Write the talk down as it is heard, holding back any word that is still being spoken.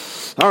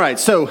All right,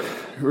 so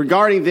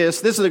regarding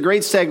this is a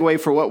great segue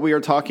for what we are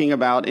talking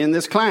about in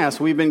this class.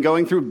 We've been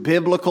going through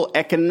biblical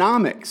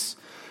economics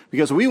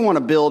because we want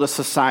to build a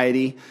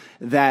society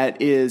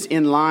that is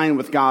in line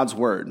with God's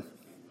word.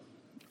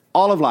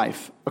 All of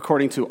life,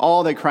 according to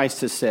all that Christ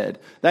has said.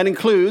 That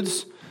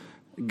includes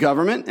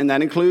government, and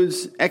that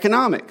includes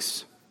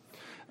economics.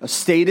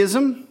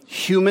 Statism,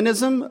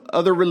 humanism,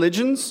 other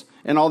religions,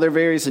 and all their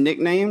various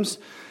nicknames,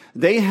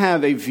 they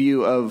have a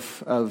view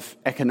of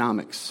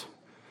economics.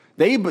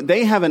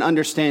 They have an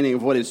understanding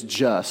of what is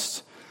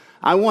just.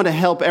 I want to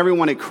help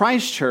everyone at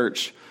Christ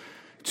Church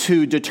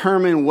to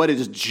determine what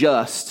is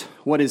just,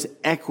 what is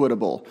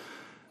equitable,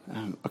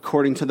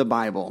 according to the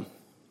Bible,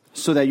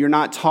 so that you're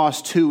not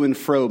tossed to and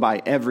fro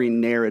by every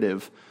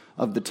narrative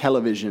of the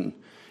television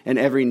and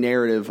every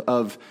narrative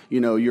of,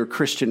 your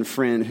Christian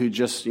friend who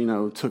just,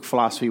 took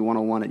Philosophy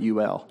 101 at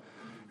UL.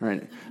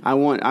 Right? I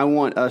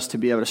want us to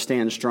be able to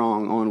stand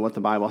strong on what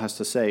the Bible has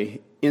to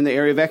say in the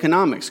area of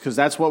economics, because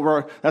that's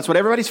what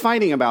everybody's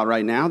fighting about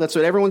right now. That's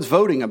what everyone's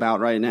voting about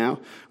right now.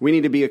 We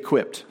need to be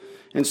equipped.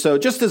 And so,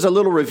 just as a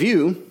little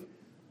review,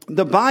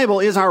 the Bible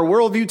is our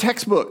worldview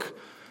textbook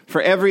for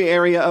every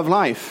area of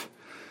life.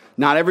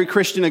 Not every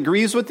Christian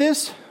agrees with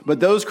this, but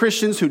those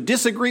Christians who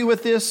disagree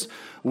with this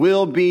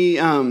will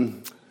be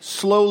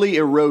slowly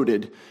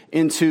eroded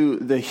into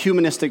the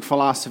humanistic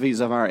philosophies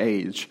of our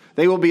age.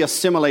 They will be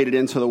assimilated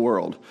into the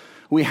world.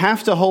 We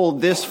have to hold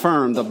this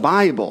firm. The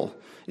Bible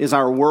is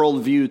our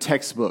worldview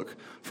textbook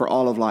for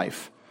all of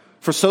life.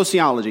 For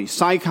sociology,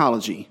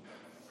 psychology,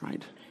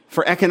 right?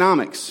 For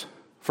economics,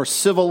 for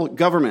civil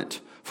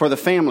government, for the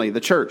family, the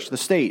church, the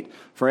state,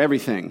 for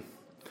everything.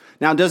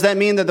 Now, does that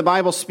mean that the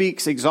Bible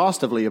speaks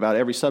exhaustively about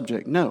every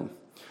subject? No.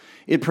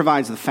 It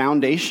provides the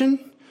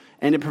foundation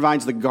and it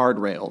provides the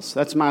guardrails.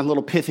 That's my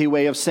little pithy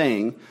way of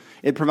saying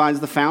it provides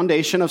the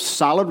foundation of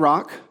solid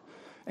rock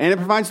and it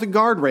provides the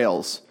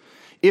guardrails.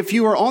 If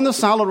you are on the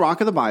solid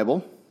rock of the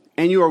Bible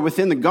and you are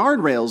within the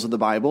guardrails of the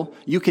Bible,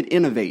 you can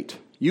innovate,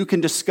 you can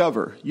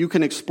discover, you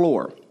can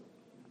explore.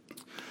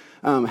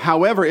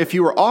 However, if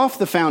you are off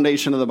the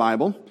foundation of the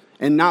Bible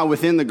and not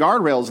within the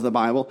guardrails of the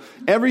Bible,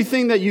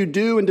 everything that you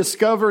do and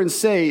discover and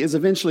say is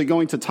eventually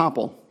going to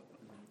topple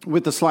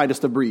with the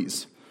slightest of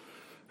breeze.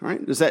 All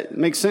right? Does that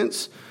make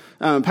sense?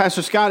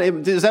 Pastor Scott,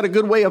 is that a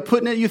good way of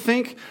putting it, you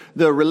think?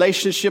 The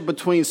relationship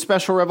between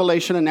special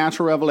revelation and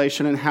natural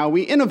revelation and how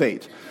we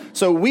innovate.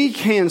 So we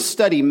can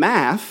study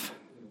math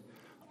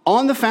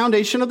on the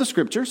foundation of the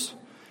Scriptures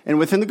and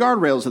within the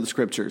guardrails of the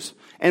Scriptures.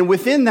 And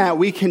within that,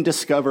 we can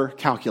discover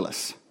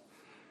calculus.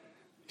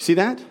 See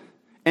that?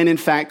 And in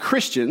fact,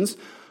 Christians,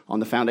 on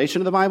the foundation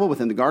of the Bible,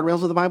 within the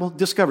guardrails of the Bible,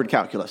 discovered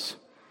calculus.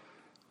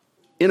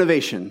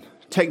 Innovation,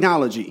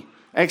 technology,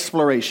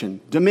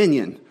 exploration,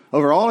 dominion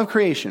over all of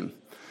creation.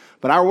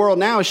 But our world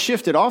now is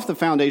shifted off the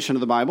foundation of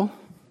the Bible,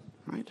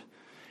 right?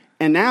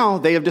 And now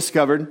they have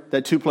discovered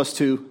that 2 +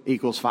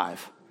 2 =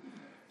 5.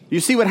 You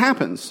see what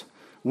happens?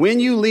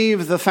 When you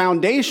leave the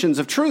foundations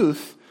of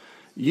truth,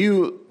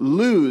 you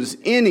lose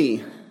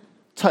any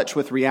touch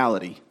with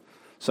reality.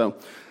 So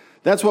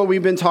that's what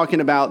we've been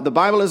talking about. The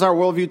Bible is our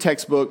worldview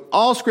textbook.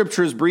 All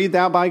Scripture is breathed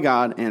out by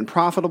God and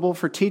profitable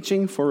for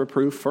teaching, for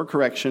reproof, for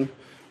correction,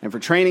 and for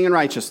training in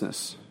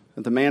righteousness,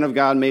 that the man of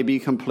God may be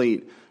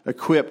complete,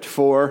 equipped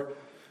for,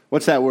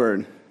 what's that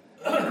word?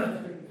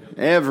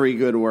 Every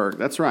good work.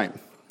 That's right.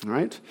 All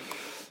right.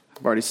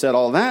 I've already said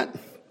all that.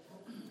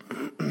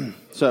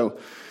 So,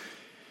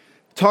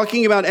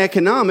 talking about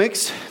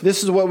economics,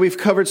 this is what we've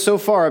covered so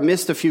far. I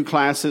missed a few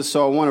classes,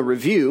 so I want to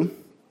review.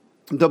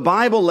 The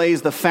Bible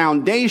lays the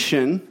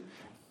foundation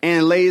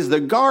and lays the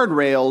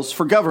guardrails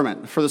for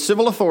government, for the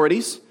civil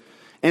authorities.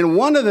 And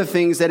one of the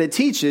things that it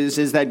teaches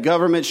is that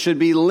government should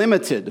be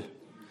limited.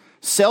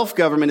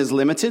 Self-government is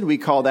limited. We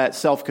call that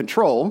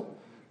self-control.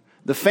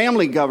 The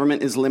family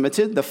government is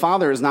limited. The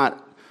father is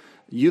not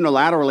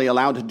unilaterally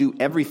allowed to do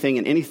everything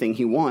and anything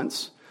he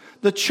wants.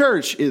 The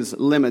church is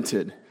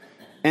limited.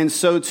 And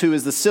so too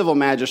is the civil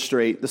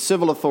magistrate, the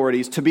civil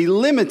authorities, to be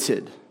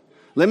limited.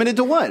 Limited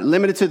to what?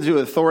 Limited to the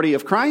authority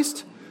of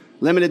Christ?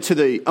 Limited to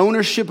the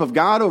ownership of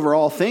God over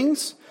all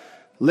things?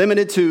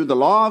 Limited to the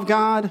law of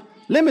God?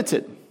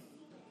 Limited.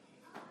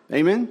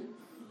 Amen?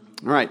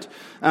 All right.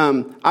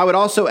 I would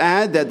also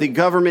add that the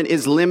government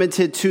is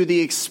limited to the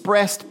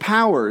expressed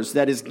powers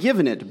that is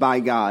given it by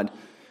God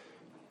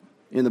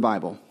in the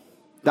Bible.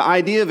 The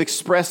idea of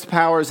expressed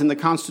powers in the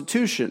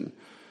Constitution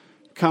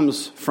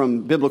comes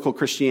from biblical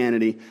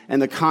Christianity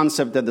and the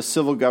concept that the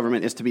civil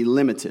government is to be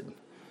limited.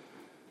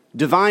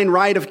 Divine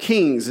right of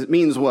kings, it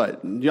means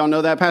what? Do y'all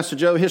know that, Pastor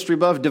Joe, history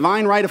buff?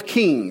 Divine right of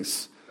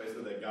kings.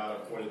 Basically that God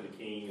appointed the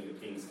king and the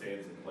king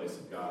stands in place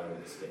of God over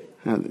the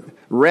state.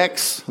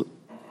 Rex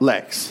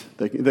lex.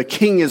 The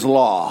king is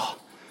law.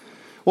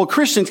 Well,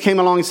 Christians came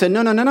along and said,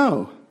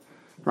 no.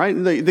 Right?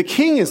 The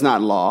king is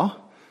not law.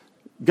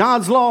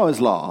 God's law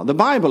is law. The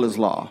Bible is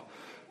law.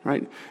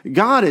 Right?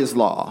 God is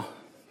law.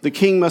 The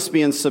king must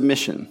be in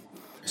submission.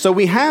 So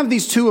we have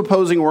these two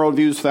opposing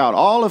worldviews throughout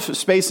all of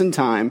space and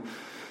time.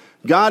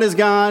 God is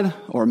God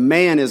or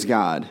man is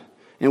God.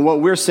 And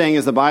what we're saying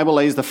is the Bible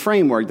lays the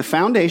framework, the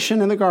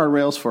foundation and the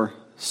guardrails for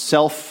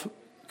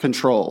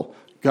self-control,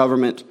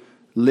 government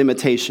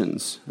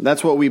limitations.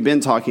 That's what we've been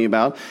talking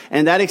about.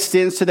 And that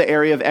extends to the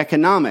area of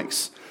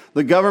economics.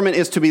 The government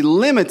is to be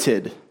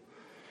limited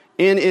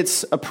in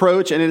its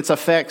approach and its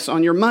effects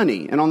on your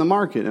money and on the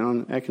market and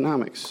on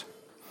economics.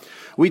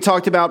 We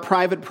talked about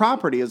private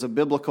property as a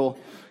biblical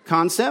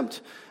concept,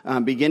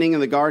 beginning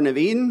in the Garden of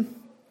Eden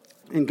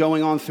and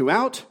going on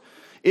throughout.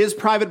 Is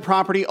private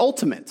property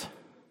ultimate?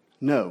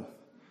 No,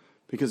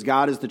 because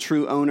God is the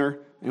true owner,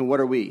 and what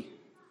are we?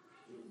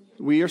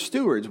 We are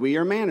stewards. We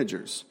are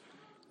managers.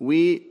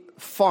 We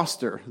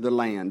foster the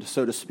land,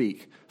 so to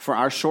speak, for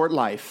our short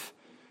life,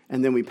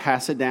 and then we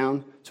pass it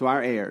down to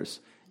our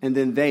heirs, and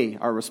then they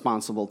are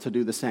responsible to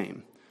do the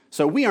same.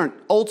 So we aren't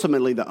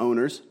ultimately the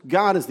owners.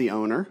 God is the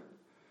owner,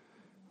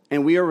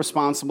 and we are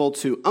responsible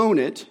to own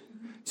it,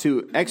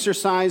 to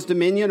exercise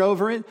dominion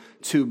over it,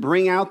 to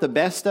bring out the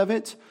best of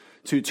it,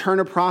 to turn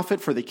a profit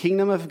for the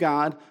kingdom of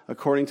God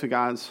according to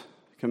God's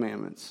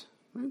commandments.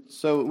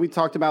 So we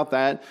talked about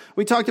that.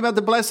 We talked about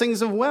the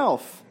blessings of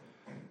wealth.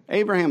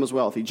 Abraham was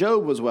wealthy.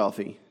 Job was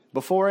wealthy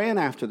before and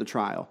after the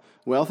trial.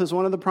 Wealth is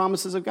one of the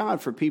promises of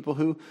God for people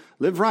who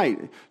live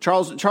right.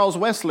 John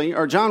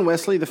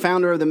Wesley, the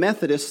founder of the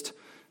Methodist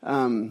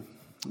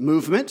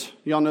movement,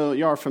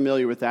 y'all are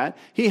familiar with that.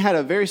 He had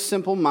a very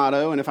simple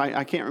motto, and if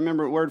I can't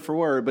remember it word for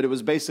word, but it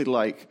was basically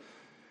like,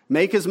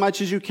 make as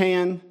much as you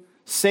can,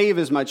 save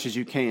as much as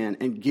you can,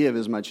 and give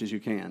as much as you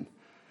can.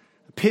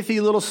 A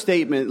pithy little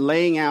statement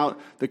laying out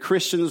the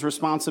Christian's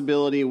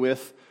responsibility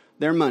with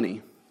their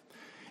money.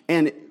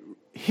 And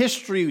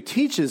history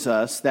teaches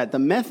us that the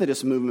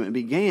Methodist movement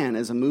began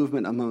as a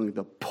movement among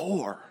the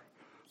poor.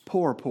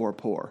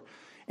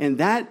 And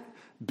that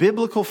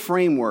biblical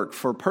framework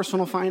for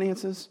personal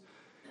finances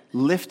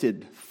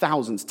lifted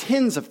thousands,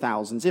 tens of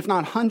thousands, if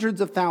not hundreds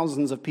of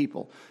thousands of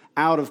people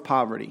out of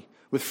poverty.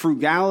 With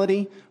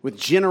frugality, with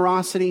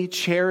generosity,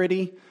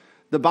 charity.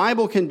 The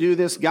Bible can do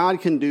this. God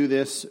can do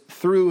this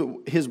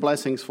through his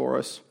blessings for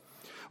us.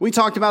 We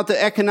talked about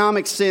the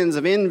economic sins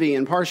of envy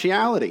and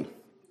partiality.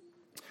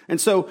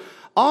 And so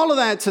all of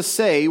that to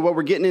say, what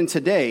we're getting in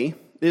today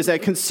is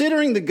that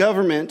considering the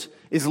government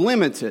is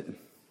limited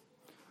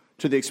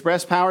to the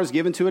express powers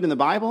given to it in the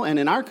Bible and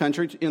in our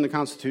country in the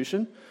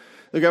Constitution,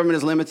 the government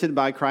is limited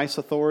by Christ's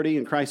authority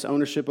and Christ's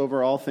ownership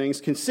over all things.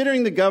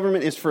 Considering the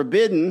government is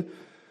forbidden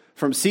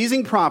from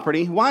seizing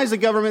property. Why is the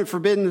government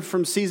forbidden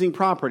from seizing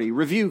property?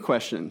 Review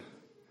question.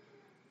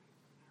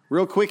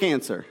 Real quick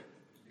answer.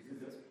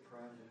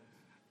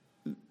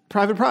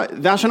 Private property.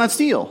 Thou shalt not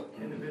steal.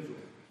 Individual.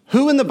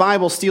 Who in the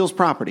Bible steals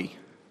property?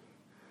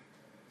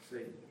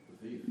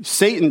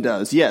 Satan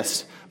does,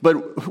 yes.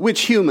 But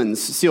which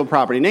humans steal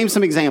property? Name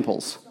some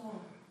examples.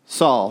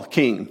 Saul,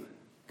 king,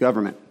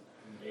 government.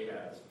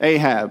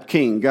 Ahab,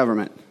 king,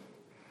 government.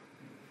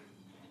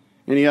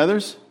 Any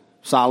others?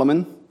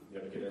 Solomon.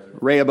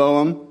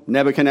 Rehoboam,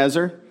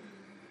 Nebuchadnezzar,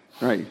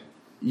 right?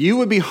 You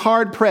would be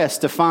hard-pressed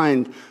to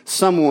find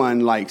someone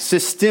like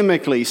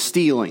systemically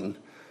stealing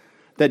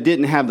that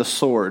didn't have the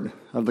sword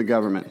of the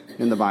government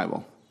in the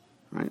Bible,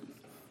 right?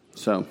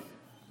 So,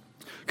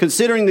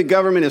 considering the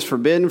government is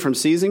forbidden from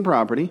seizing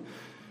property,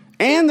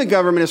 and the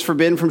government is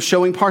forbidden from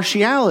showing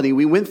partiality,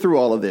 we went through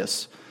all of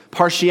this.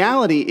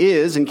 Partiality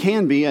is and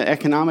can be an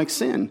economic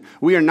sin.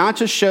 We are not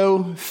to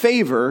show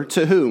favor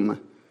to whom?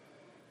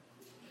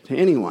 To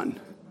anyone.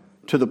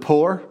 To the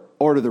poor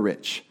or to the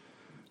rich.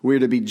 We're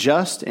to be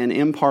just and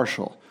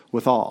impartial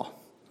with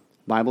all.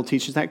 The Bible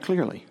teaches that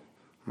clearly,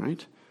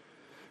 right?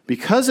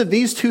 Because of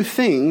these two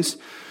things,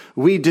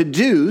 we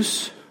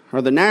deduce,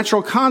 or the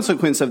natural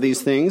consequence of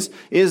these things,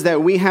 is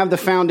that we have the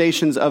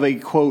foundations of a,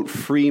 quote,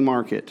 free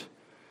market.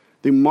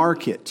 The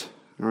market,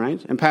 all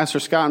right? And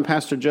Pastor Scott and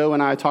Pastor Joe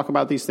and I talk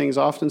about these things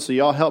often, so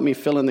y'all help me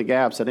fill in the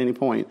gaps at any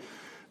point.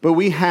 But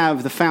we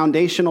have the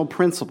foundational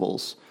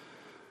principles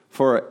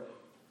for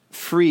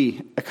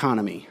free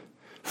economy,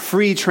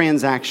 free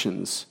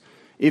transactions.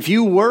 If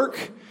you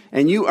work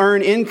and you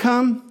earn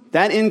income,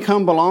 that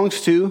income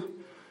belongs to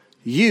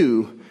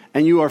you,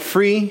 and you are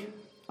free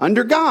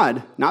under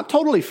God. Not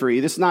totally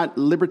free. This is not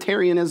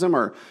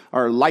libertarianism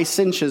or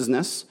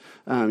licentiousness.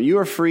 You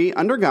are free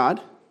under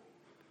God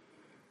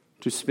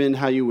to spend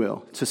how you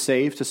will, to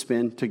save, to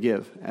spend, to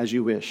give as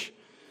you wish.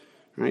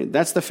 Right?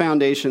 That's the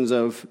foundations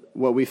of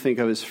what we think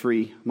of as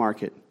free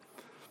market.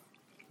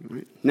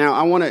 Now,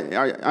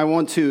 I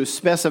want to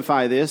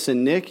specify this,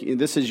 and Nick,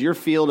 this is your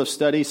field of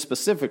study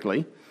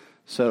specifically,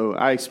 so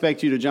I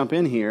expect you to jump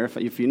in here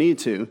if you need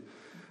to,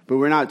 but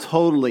we're not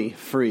totally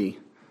free.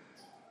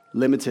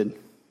 Limited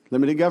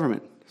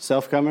government,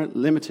 self-government,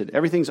 limited.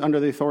 Everything's under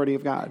the authority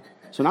of God.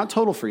 So not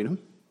total freedom,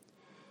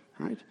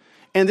 right?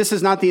 And this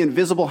is not the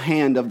invisible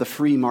hand of the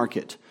free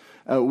market,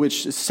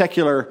 which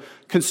secular,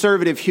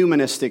 conservative,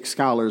 humanistic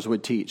scholars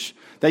would teach.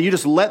 That you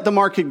just let the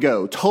market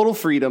go, total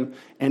freedom,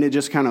 and it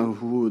just kind of,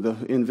 the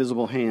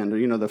invisible hand,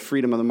 or, the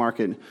freedom of the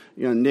market.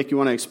 Nick, you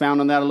want to expound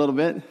on that a little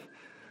bit?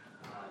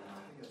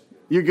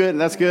 You're good?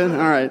 That's good? All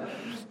right.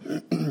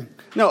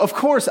 No, of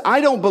course,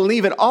 I don't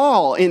believe at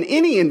all in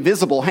any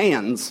invisible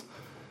hands.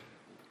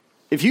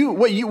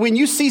 When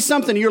you see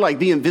something, you're like,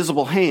 the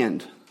invisible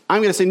hand.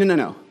 I'm going to say,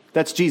 no,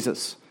 that's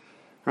Jesus.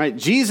 Right?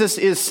 Jesus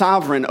is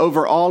sovereign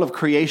over all of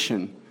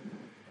creation.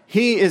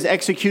 He is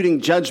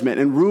executing judgment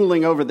and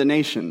ruling over the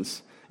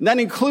nations. And that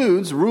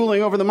includes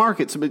ruling over the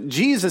markets. But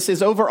Jesus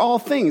is over all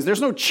things.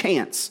 There's no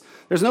chance.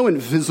 There's no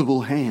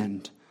invisible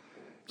hand.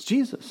 It's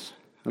Jesus.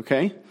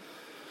 Okay?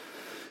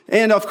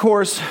 And of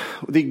course,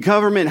 the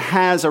government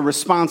has a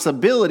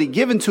responsibility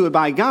given to it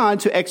by God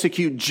to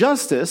execute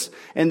justice.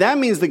 And that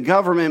means the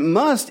government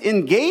must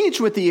engage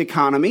with the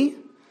economy.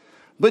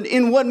 But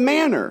in what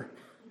manner?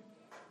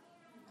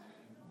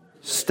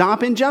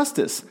 Stop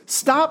injustice.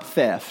 Stop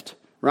theft.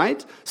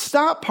 Right?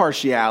 Stop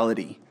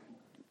partiality.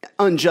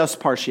 Unjust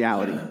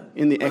partiality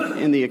in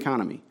the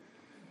economy.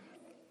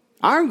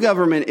 Our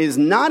government is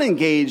not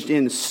engaged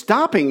in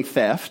stopping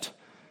theft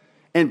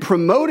and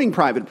promoting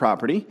private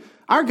property.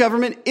 Our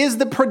government is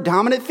the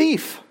predominant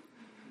thief.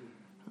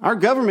 Our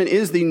government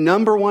is the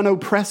number one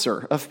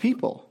oppressor of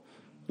people.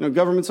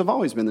 Governments have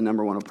always been the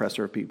number one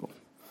oppressor of people.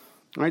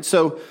 All right,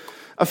 so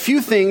a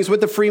few things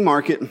with the free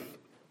market.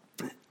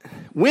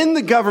 When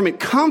the government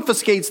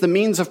confiscates the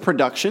means of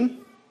production,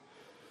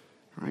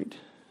 right,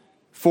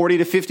 40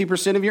 to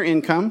 50% of your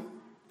income,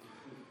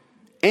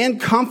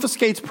 and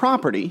confiscates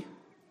property,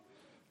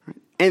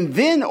 and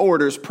then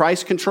orders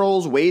price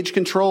controls, wage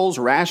controls,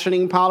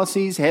 rationing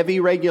policies, heavy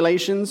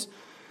regulations,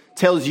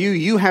 tells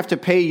you have to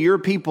pay your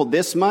people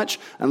this much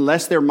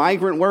unless they're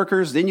migrant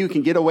workers, then you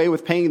can get away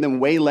with paying them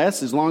way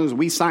less as long as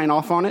we sign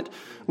off on it.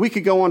 We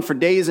could go on for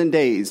days and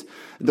days,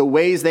 the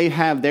ways they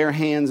have their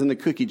hands in the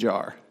cookie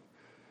jar.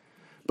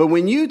 But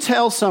when you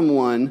tell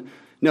someone,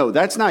 no,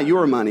 that's not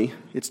your money,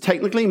 it's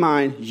technically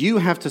mine, you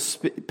have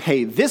to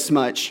pay this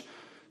much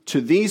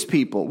to these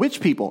people.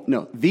 Which people?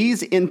 No,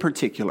 these in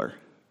particular.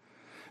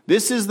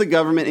 This is the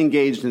government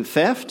engaged in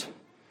theft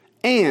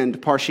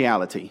and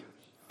partiality.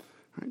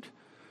 Right?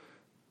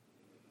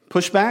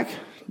 Pushback?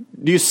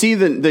 Do you see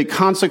the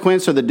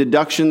consequence or the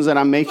deductions that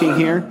I'm making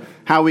here?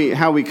 How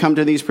we come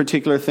to these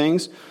particular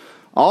things?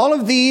 All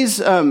of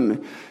these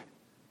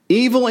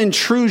evil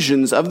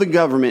intrusions of the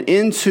government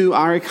into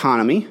our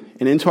economy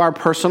and into our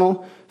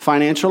personal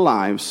financial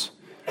lives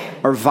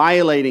are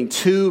violating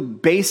two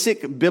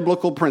basic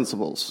biblical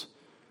principles.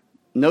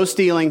 No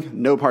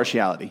stealing, no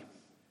partiality.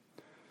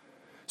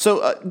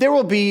 So there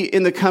will be,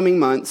 in the coming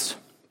months,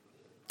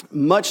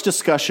 much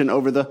discussion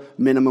over the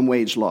minimum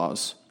wage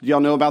laws. Do y'all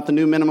know about the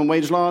new minimum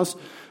wage laws?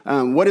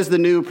 What is the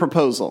new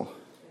proposal?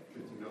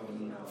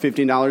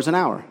 $15 an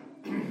hour.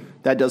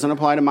 That doesn't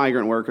apply to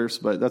migrant workers,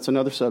 but that's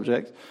another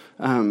subject.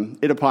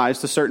 It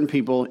applies to certain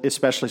people,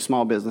 especially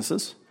small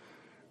businesses.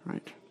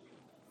 Right?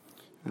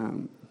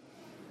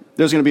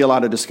 There's going to be a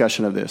lot of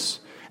discussion of this.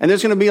 And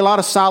there's going to be a lot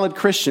of solid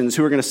Christians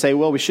who are going to say,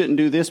 well, we shouldn't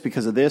do this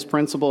because of this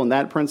principle and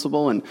that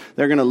principle. And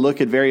they're going to look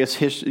at various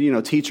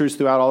teachers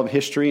throughout all of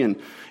history. And,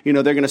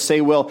 they're going to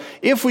say, well,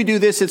 if we do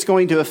this, it's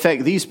going to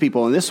affect these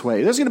people in this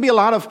way. There's going to be a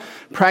lot of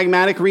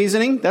pragmatic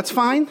reasoning. That's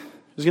fine.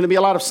 There's going to be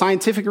a lot of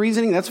scientific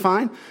reasoning. That's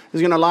fine.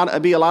 There's going to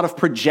be a lot of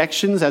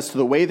projections as to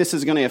the way this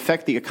is going to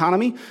affect the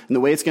economy and the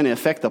way it's going to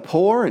affect the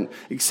poor and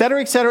et cetera,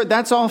 et cetera.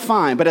 That's all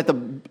fine. But at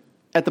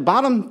the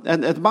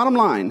bottom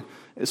line,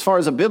 as far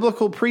as a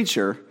biblical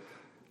preacher,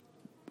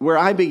 where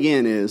I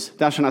begin is,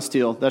 thou shalt not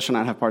steal, thou shalt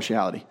not have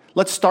partiality.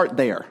 Let's start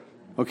there,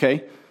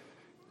 okay?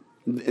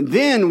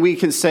 Then we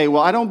can say,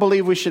 well, I don't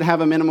believe we should have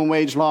a minimum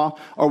wage law,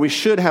 or we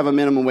should have a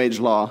minimum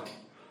wage law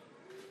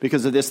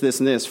because of this, this,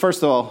 and this.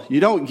 First of all, you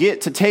don't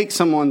get to take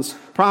someone's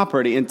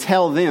property and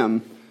tell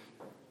them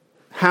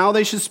how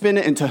they should spend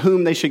it and to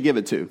whom they should give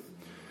it to.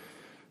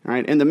 All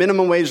right? And the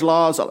minimum wage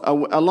laws,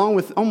 along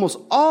with almost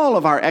all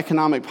of our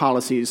economic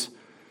policies,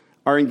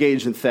 are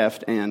engaged in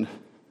theft and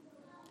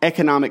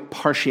economic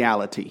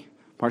partiality.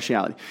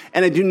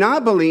 And I do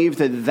not believe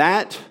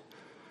that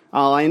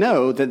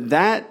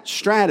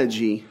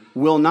strategy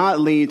will not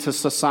lead to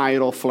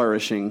societal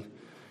flourishing.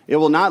 It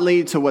will not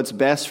lead to what's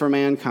best for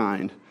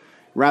mankind.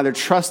 Rather,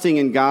 trusting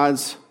in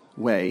God's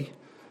way,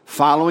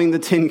 following the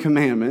Ten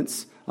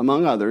Commandments,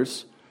 among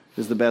others,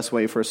 is the best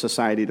way for a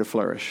society to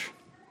flourish.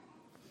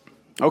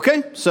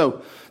 Okay,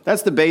 so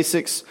that's the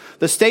basics.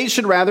 The state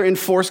should rather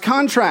enforce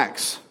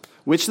contracts,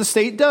 which the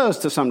state does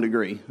to some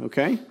degree,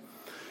 okay?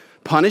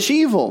 Punish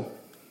evil.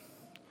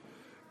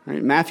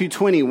 Right? Matthew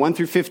 20, 1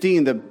 through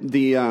 15,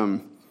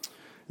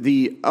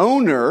 the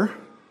owner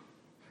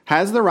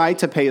has the right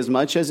to pay as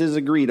much as is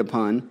agreed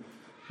upon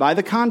by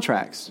the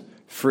contracts,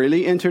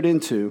 freely entered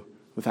into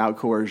without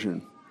coercion.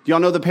 Do y'all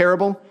know the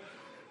parable?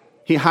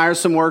 He hires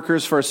some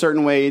workers for a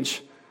certain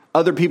wage.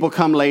 Other people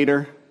come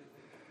later.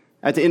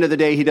 At the end of the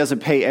day, he doesn't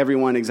pay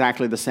everyone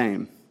exactly the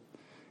same.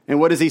 And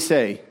what does he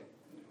say?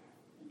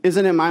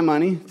 Isn't it my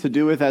money to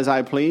do with as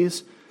I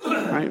please?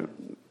 Right?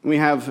 We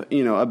have,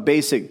 a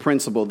basic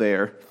principle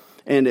there,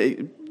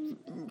 and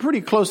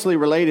pretty closely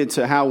related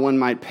to how one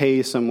might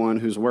pay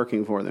someone who's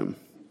working for them.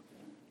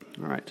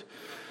 All right.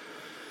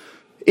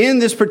 In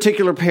this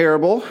particular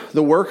parable,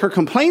 the worker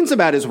complains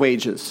about his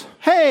wages.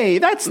 Hey,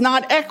 that's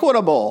not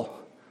equitable.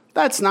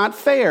 That's not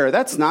fair.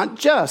 That's not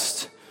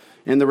just.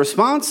 And the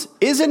response,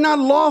 is it not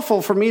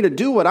lawful for me to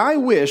do what I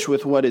wish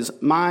with what is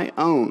my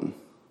own?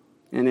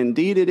 And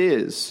indeed it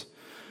is.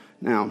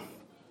 Now,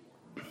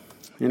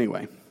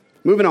 anyway,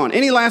 moving on.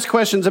 Any last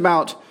questions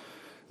about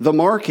the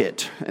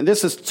market? And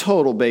this is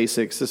total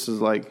basics. This is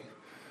like,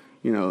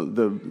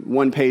 the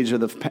one page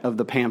of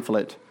the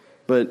pamphlet.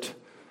 But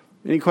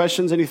any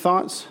questions, any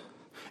thoughts?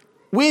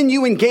 When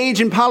you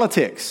engage in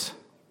politics,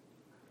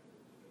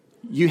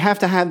 you have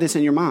to have this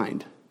in your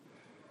mind.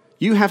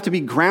 You have to be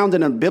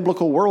grounded in a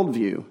biblical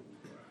worldview.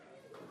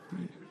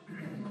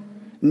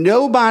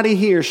 Nobody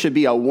here should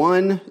be a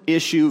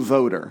one-issue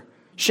voter.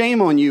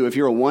 Shame on you if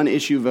you're a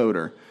one-issue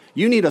voter.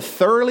 You need a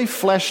thoroughly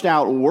fleshed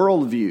out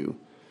worldview.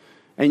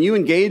 And you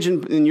engage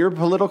in your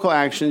political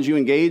actions, you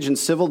engage in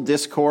civil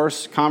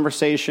discourse,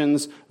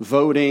 conversations,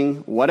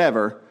 voting,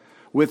 whatever,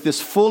 with this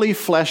fully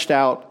fleshed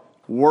out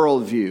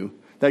worldview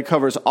that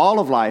covers all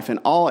of life in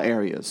all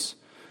areas.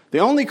 The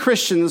only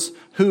Christians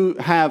who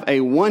have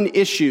a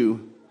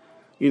one-issue,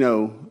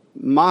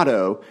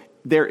 motto,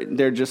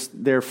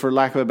 they're for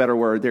lack of a better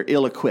word, they're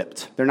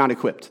ill-equipped. They're not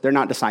equipped. They're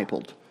not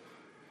discipled.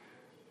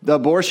 The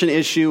abortion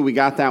issue, we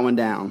got that one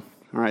down.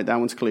 All right, that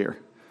one's clear.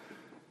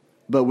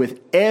 But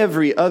with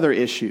every other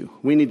issue,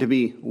 we need to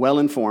be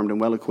well-informed and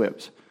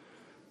well-equipped.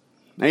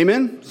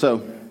 Amen?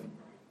 So,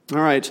 all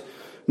right.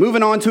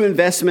 Moving on to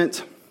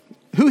investment.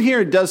 Who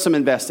here does some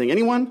investing?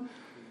 Anyone?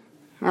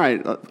 All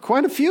right,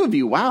 quite a few of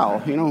you. Wow,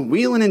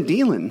 wheeling and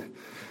dealing.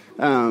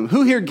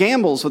 Who here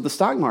gambles with the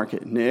stock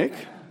market? Nick?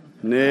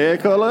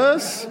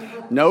 Nicholas?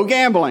 No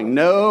gambling.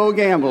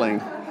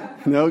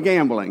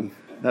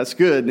 That's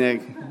good,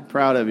 Nick.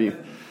 Proud of you.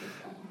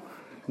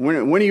 When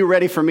are you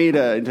ready for me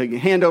to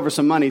hand over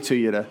some money to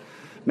you to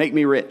make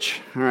me rich?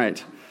 All right.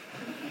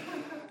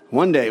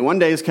 One day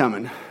is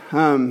coming.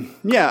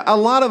 A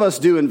lot of us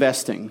do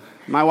investing.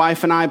 My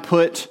wife and I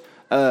put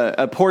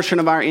a portion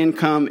of our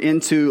income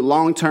into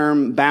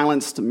long-term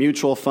balanced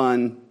mutual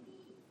fund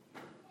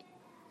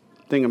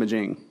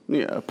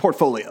thingamajig,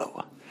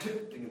 portfolio.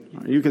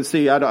 You can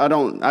see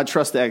I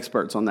trust the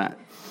experts on that.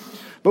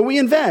 But we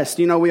invest.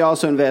 We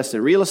also invest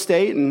in real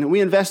estate, and we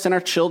invest in our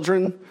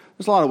children.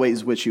 There's a lot of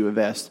ways in which you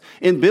invest.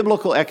 In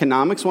biblical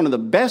economics, one of the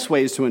best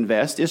ways to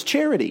invest is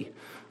charity.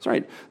 That's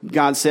right.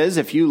 God says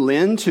if you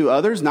lend to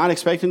others, not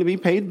expecting to be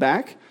paid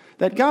back,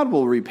 that God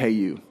will repay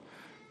you.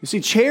 You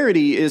see,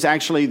 charity is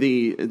actually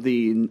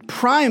the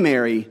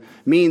primary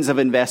means of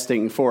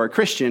investing for a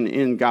Christian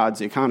in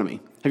God's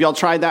economy. Have y'all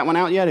tried that one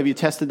out yet? Have you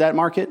tested that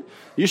market?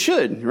 You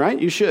should, right?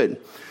 You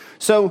should.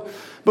 So,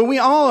 but we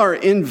all are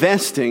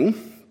investing.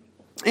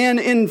 And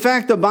in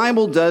fact, the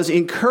Bible does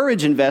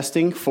encourage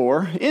investing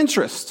for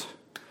interest,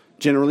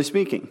 generally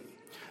speaking.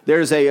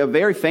 There's a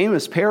very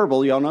famous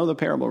parable. Y'all know the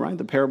parable, right?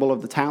 The parable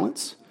of the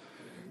talents,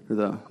 or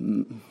the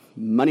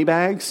money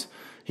bags.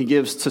 He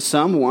gives to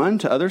some 1,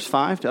 to others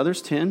 5, to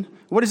others 10.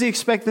 What does he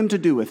expect them to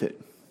do with it?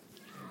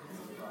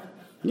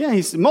 Yeah,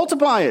 he's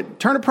multiply it,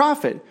 turn a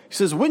profit. He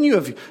says, wouldn't you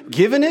have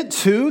given it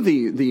to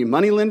the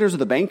money lenders or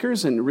the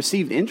bankers and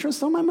received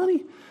interest on my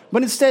money?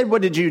 But instead,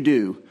 what did you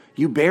do?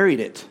 You buried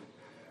it.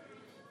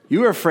 You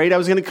were afraid I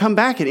was going to come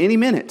back at any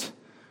minute.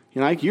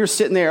 You're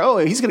sitting there,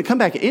 he's going to come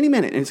back at any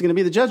minute, and it's going to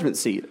be the judgment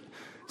seat.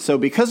 So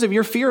because of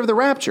your fear of the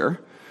rapture,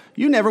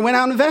 you never went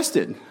out and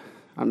invested.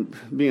 I'm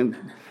being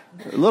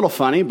a little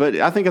funny, but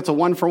I think it's a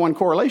 1-for-1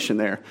 correlation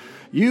there.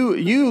 You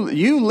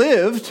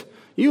lived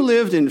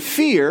in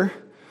fear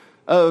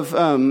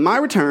of my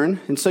return,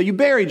 and so you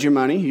buried your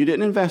money. You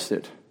didn't invest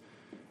it,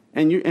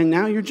 and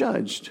now you're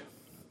judged.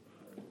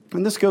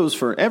 And this goes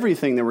for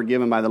everything that we're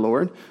given by the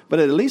Lord, but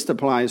it at least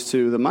applies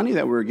to the money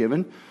that we're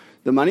given.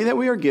 The money that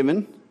we are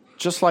given,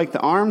 just like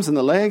the arms and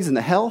the legs and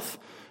the health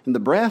and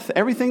the breath,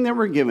 everything that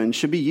we're given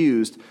should be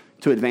used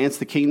to advance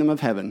the kingdom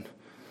of heaven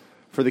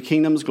for the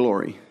kingdom's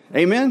glory.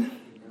 Amen?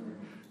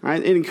 All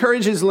right, it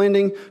encourages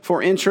lending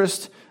for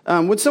interest.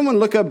 Would someone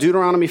look up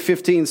Deuteronomy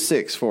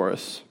 15:6 for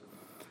us?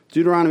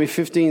 Deuteronomy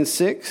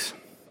 15:6.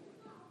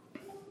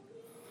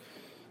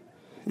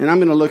 And I'm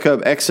going to look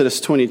up Exodus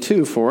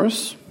 22 for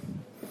us.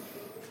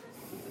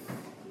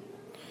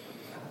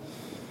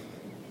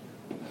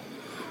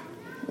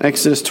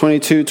 Exodus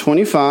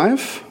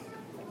 22:25.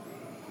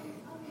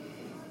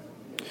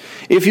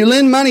 If you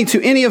lend money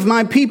to any of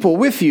my people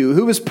with you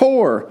who is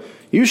poor,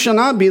 you shall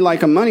not be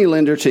like a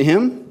moneylender to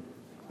him,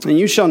 and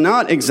you shall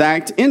not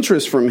exact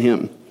interest from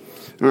him.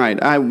 All right,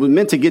 I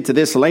meant to get to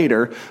this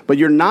later, but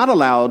you're not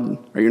allowed,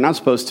 or you're not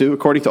supposed to,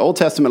 according to Old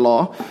Testament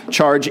law,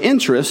 charge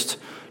interest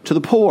to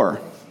the poor.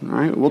 All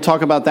right, we'll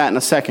talk about that in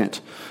a second.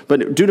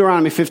 But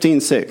Deuteronomy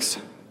 15:6.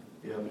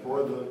 Yeah,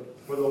 for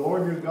the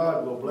Lord your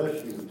God will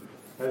bless you,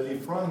 as he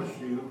promised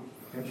you,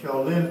 and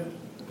shall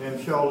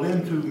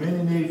lend to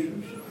many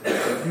nations.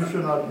 But you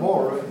shall not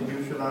borrow, and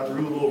you shall not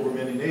rule over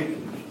many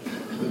nations,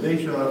 but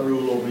they shall not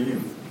rule over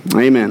you.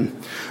 Amen.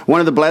 One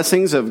of the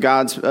blessings of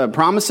God's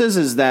promises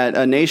is that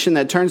a nation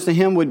that turns to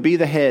him would be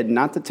the head,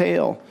 not the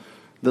tail.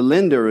 the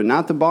lender and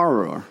not the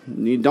borrower.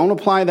 You don't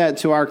apply that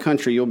to our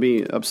country, you'll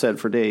be upset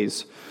for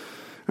days.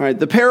 All right,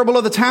 the parable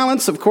of the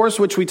talents, of course,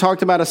 which we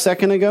talked about a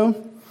second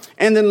ago,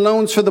 and then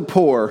loans for the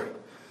poor.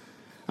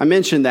 I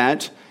mentioned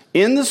that.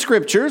 In the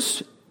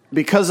scriptures,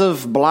 because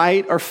of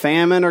blight or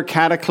famine or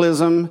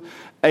cataclysm,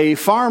 a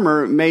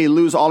farmer may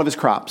lose all of his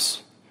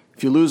crops.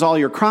 If you lose all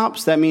your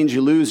crops, that means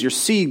you lose your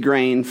seed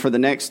grain for the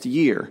next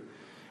year,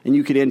 and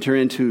you could enter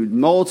into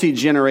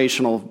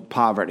multi-generational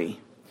poverty.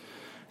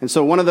 And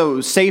so one of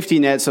those safety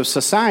nets of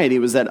society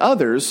was that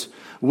others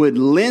would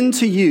lend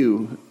to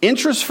you,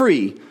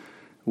 interest-free,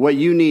 what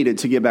you needed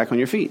to get back on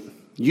your feet.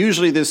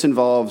 Usually this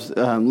involves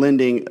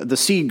lending the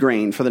seed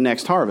grain for the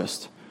next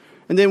harvest.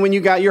 And then when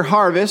you got your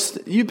harvest,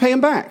 you pay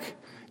them back.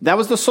 That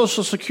was the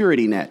Social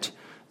Security net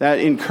that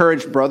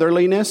encouraged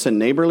brotherliness and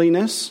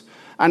neighborliness.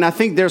 And I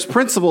think there's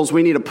principles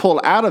we need to pull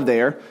out of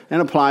there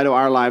and apply to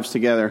our lives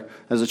together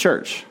as a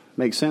church.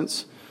 Makes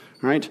sense?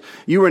 Right?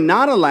 You were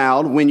not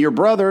allowed, when your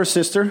brother or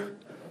sister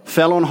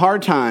fell on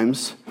hard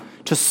times,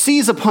 to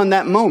seize upon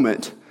that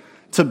moment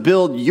to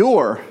build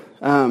your,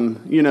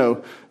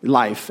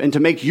 life and to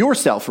make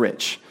yourself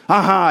rich.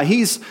 Aha,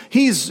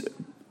 he's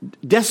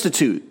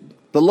destitute.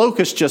 The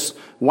locust just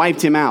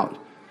wiped him out.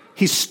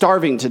 He's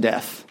starving to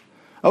death.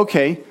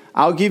 Okay,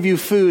 I'll give you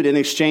food in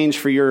exchange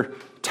for your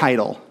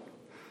title,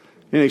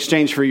 in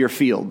exchange for your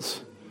fields.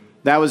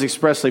 That was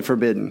expressly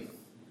forbidden.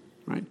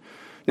 Right?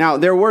 Now,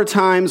 there were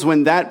times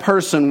when that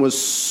person was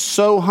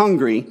so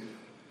hungry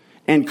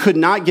and could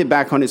not get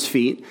back on his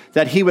feet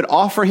that he would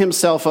offer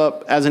himself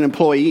up as an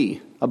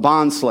employee, a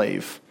bond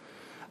slave.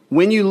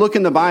 When you look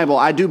in the Bible,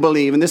 I do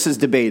believe, and this is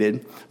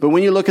debated, but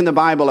when you look in the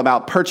Bible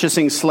about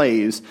purchasing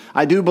slaves,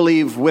 I do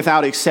believe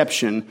without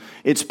exception,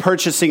 it's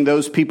purchasing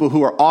those people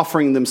who are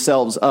offering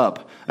themselves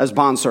up as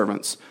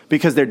bondservants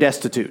because they're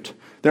destitute.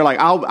 They're like,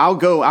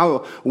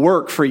 I'll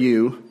work for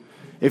you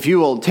if you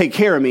will take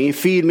care of me,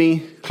 feed me,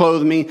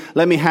 clothe me,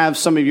 let me have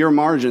some of your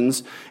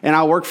margins, and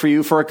I'll work for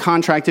you for a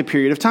contracted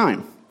period of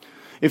time.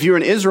 If you were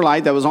an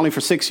Israelite, that was only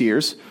for 6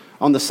 years.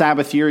 On the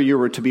Sabbath year, you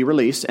were to be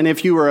released. And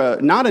if you were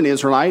not an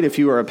Israelite, if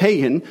you were a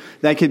pagan,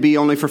 that could be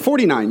only for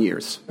 49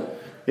 years.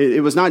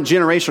 It was not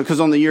generational, because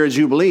on the year of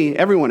Jubilee,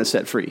 everyone is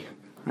set free.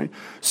 Right?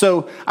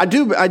 So I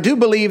do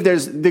believe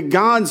there's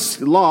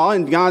God's law,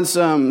 and God's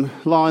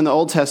law in the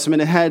Old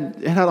Testament. It had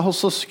a whole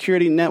Social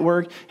Security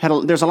network.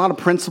 There's a lot of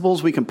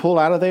principles we can pull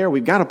out of there.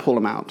 We've got to pull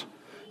them out.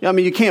 I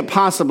mean, you can't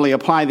possibly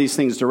apply these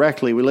things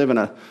directly. We live in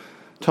a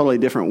totally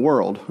different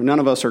world. None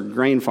of us are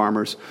grain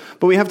farmers,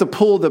 but we have to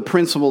pull the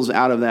principles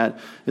out of that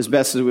as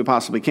best as we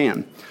possibly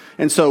can.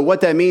 And so what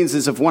that means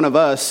is if one of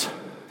us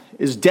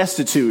is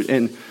destitute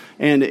and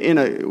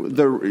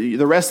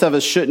the rest of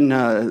us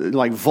shouldn't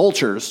like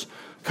vultures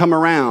come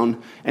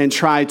around and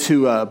try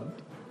to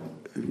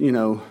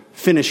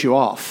finish you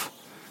off.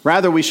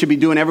 Rather, we should be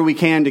doing everything we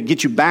can to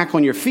get you back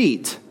on your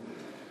feet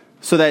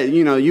so that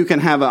you can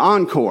have an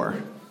encore.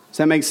 Does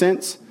that make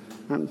sense?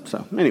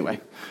 So anyway,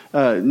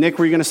 Nick,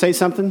 were you going to say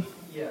something?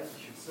 Yeah.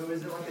 So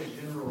is it like a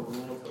general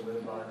rule to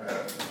live by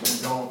that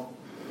you don't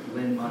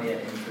lend money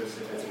at interest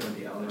if it's going to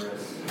be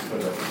onerous for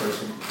the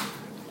person?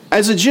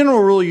 As a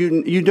general rule,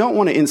 you don't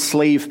want to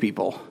enslave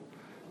people.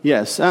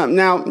 Yes.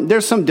 Now,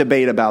 there's some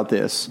debate about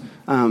this.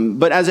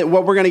 But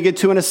what we're going to get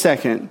to in a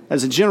second,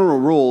 as a general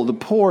rule, the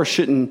poor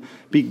shouldn't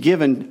be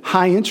given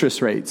high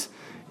interest rates.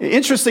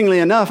 Interestingly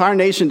enough, our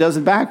nation does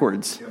it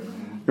backwards,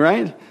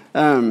 right?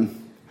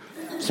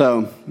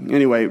 So,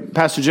 anyway,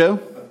 Pastor Joe?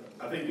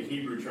 I think the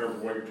Hebrew term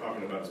for what you're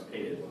talking about is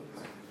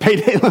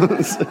payday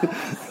loans. Payday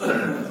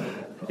loans.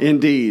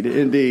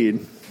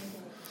 Indeed.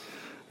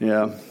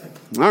 Yeah.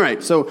 All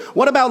right, so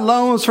what about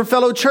loans for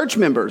fellow church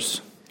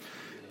members?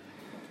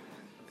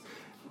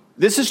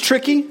 This is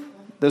tricky.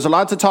 There's a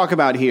lot to talk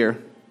about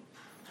here.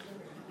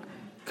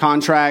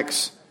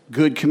 Contracts,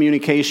 good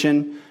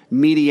communication,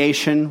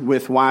 mediation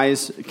with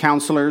wise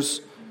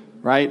counselors,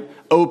 right?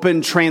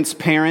 Open,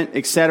 transparent,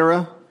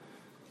 etc.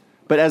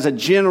 But as a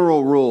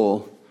general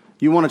rule,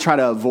 you want to try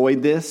to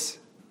avoid this.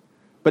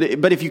 But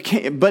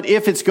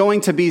if it's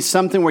going to be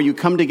something where you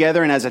come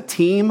together and as a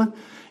team,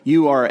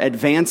 you are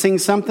advancing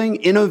something,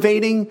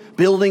 innovating,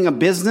 building a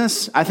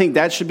business, I think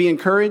that should be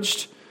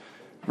encouraged,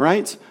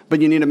 right?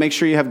 But you need to make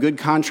sure you have good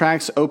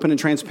contracts, open and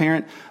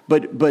transparent.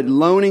 But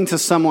loaning to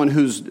someone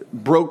who's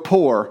broke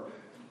poor,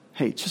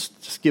 hey,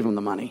 just give them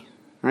the money,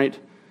 right?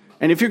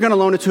 And if you're going to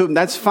loan it to them,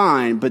 that's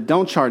fine, but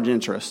don't charge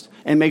interest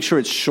and make sure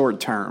it's short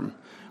term.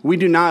 We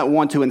do not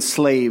want to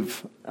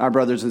enslave our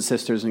brothers and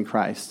sisters in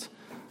Christ,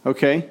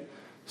 okay?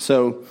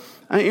 So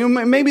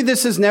maybe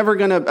this is never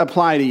going to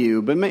apply to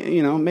you, but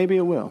maybe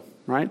it will,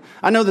 right?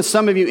 I know that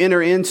some of you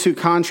enter into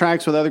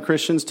contracts with other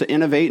Christians to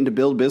innovate and to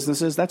build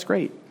businesses. That's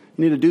great.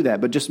 You need to do that,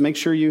 but just make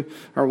sure you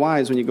are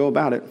wise when you go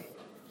about it,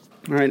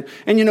 all right?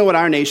 And you know what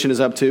our nation is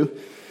up to.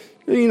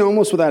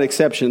 Almost without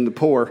exception, the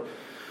poor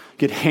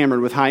get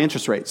hammered with high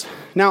interest rates.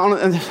 Now,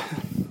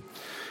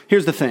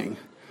 here's the thing.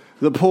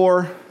 The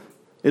poor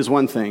is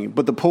one thing,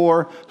 but the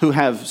poor who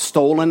have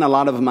stolen a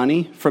lot of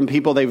money from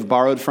people they've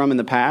borrowed from in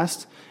the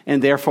past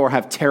and therefore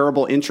have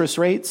terrible interest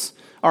rates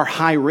are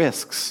high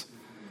risks.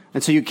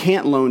 And so you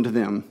can't loan to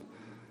them.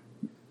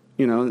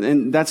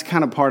 And that's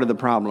kind of part of the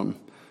problem.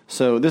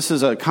 So this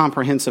is a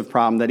comprehensive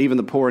problem that even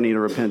the poor need to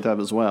repent of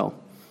as well.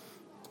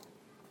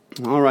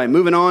 All right,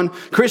 moving on.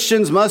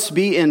 Christians must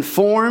be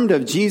informed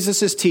of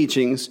Jesus'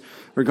 teachings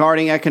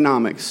regarding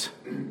economics.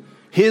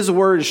 His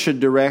words should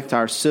direct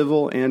our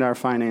civil and our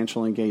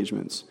financial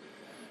engagements.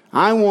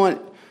 I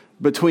want,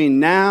 between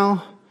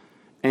now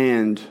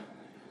and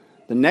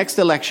the next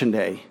election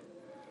day,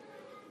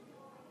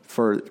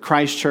 for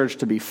Christ Church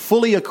to be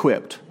fully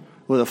equipped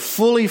with a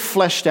fully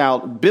fleshed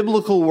out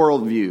biblical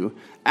worldview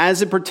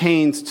as it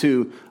pertains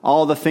to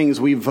all the things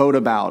we vote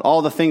about,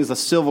 all the things the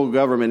civil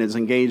government is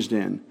engaged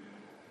in,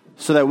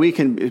 so that we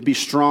can be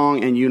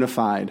strong and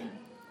unified.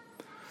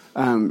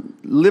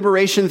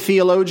 Liberation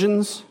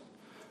theologians,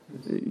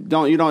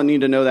 you don't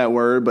need to know that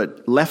word,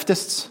 but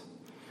leftists,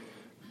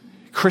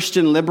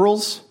 Christian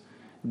liberals,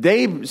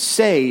 they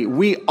say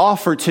we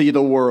offer to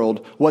the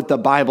world what the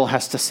Bible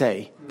has to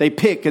say. They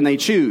pick and they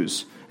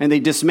choose, and they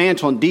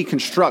dismantle and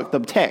deconstruct the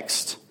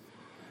text.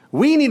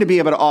 We need to be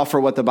able to offer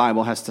what the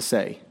Bible has to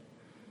say.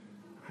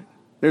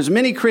 There's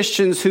many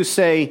Christians who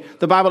say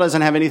the Bible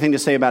doesn't have anything to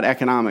say about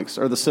economics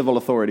or the civil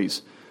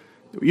authorities.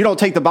 You don't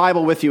take the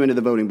Bible with you into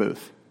the voting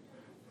booth.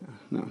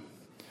 No.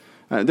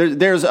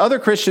 There's other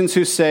Christians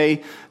who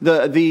say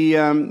the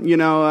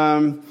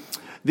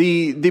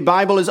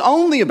Bible is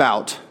only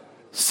about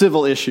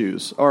civil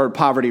issues or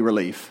poverty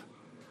relief.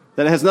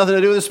 That it has nothing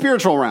to do with the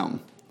spiritual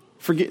realm.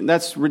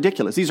 That's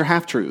ridiculous. These are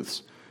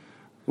half-truths.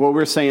 What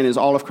we're saying is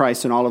all of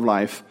Christ and all of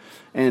life,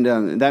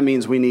 and that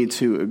means we need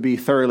to be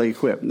thoroughly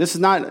equipped. This is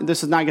not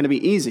going to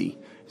be easy.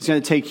 It's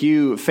going to take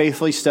you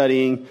faithfully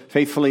studying,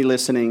 faithfully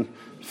listening,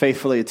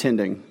 faithfully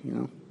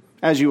attending,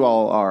 as you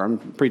all are. I'm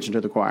preaching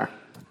to the choir.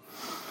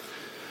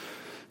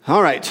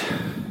 All right.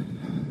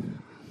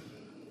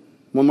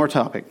 One more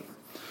topic.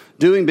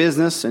 Doing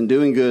business and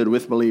doing good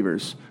with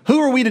believers. Who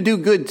are we to do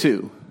good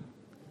to?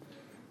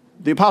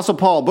 The Apostle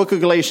Paul, Book of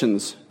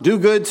Galatians, do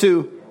good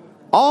to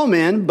all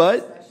men,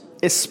 but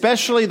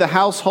especially the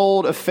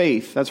household of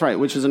faith. That's right,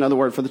 which is another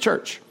word for the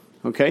church.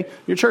 Okay?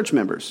 Your church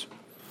members.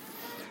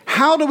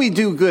 How do we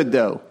do good,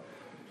 though?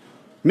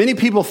 Many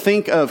people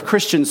think of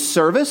Christian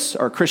service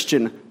or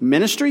Christian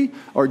ministry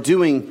or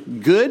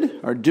doing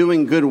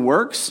good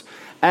works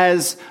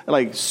as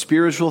like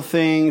spiritual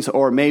things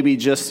or maybe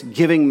just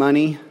giving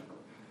money.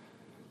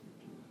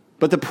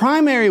 But the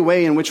primary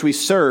way in which we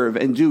serve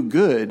and do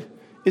good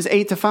is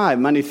 8 to 5,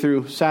 Monday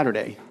through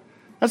Saturday.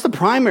 That's the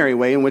primary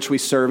way in which we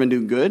serve and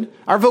do good.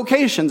 Our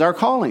vocations, our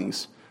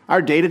callings,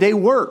 our day-to-day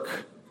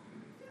work.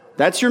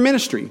 That's your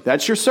ministry.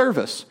 That's your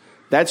service.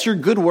 That's your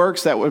good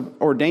works that were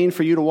ordained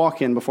for you to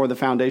walk in before the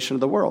foundation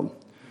of the world.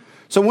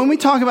 So when we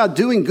talk about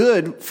doing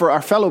good for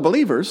our fellow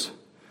believers,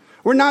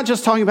 we're not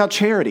just talking about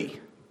charity.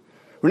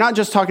 We're not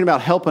just talking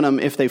about helping them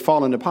if they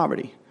fall into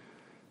poverty.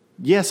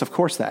 Yes, of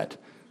course that.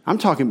 I'm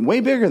talking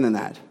way bigger than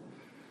that.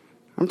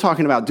 I'm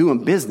talking about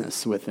doing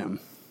business with them,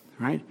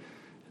 right?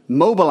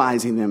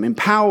 Mobilizing them,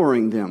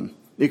 empowering them,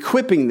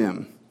 equipping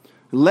them,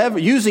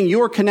 using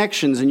your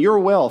connections and your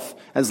wealth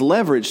as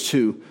leverage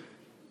to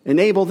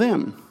enable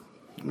them.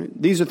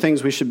 Right? These are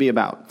things we should be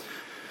about.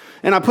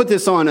 And I put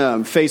this on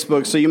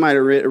Facebook, so you might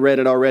have read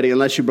it already,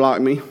 unless you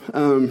blocked me.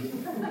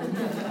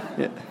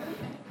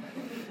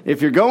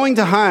 If you're going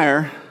to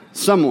hire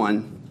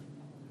someone,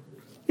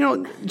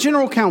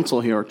 general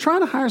counsel here, try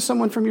to hire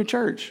someone from your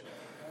church.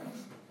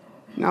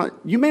 Now,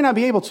 you may not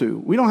be able to.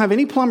 We don't have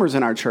any plumbers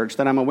in our church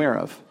that I'm aware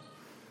of.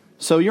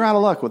 So you're out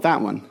of luck with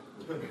that one.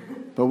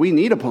 But we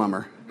need a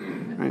plumber.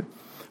 Right?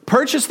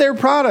 Purchase their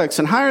products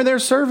and hire their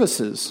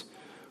services.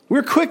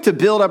 We're quick to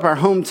build up our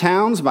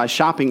hometowns by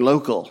shopping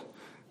local.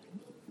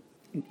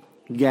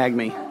 Gag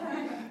me.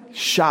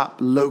 Shop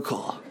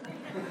local.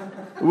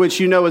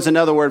 Which is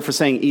another word for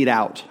saying eat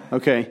out.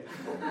 Okay?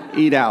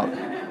 Eat out.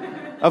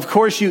 Of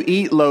course you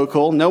eat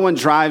local. No one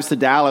drives to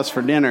Dallas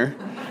for dinner.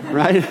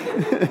 Right?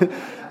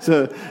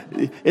 So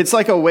it's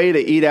like a way to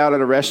eat out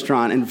at a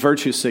restaurant and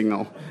virtue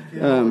signal.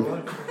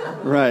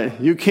 Right.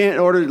 You can't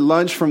order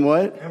lunch from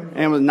what?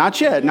 And not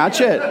yet.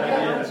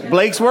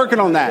 Blake's working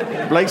on that.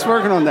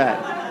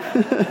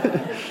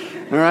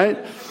 All right.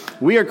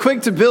 We are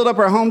quick to build up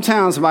our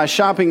hometowns by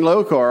shopping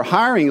local or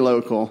hiring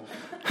local.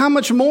 How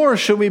much more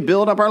should we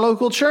build up our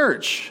local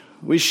church?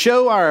 We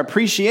show our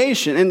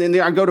appreciation. And then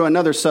I go to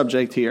another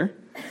subject here.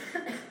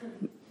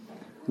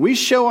 We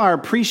show our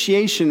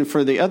appreciation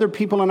for the other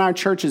people in our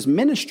church's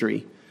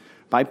ministry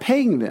by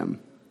paying them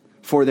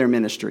for their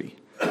ministry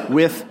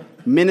with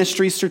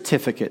ministry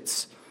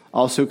certificates,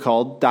 also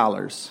called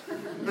dollars.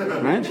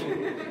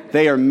 Right?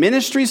 They are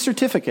ministry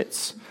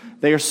certificates.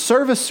 They are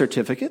service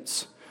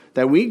certificates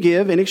that we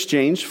give in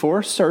exchange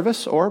for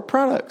service or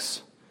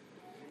products.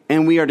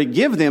 And we are to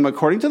give them,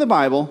 according to the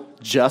Bible,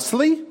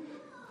 justly,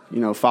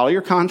 follow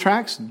your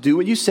contracts, do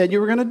what you said you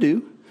were going to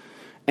do,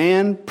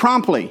 and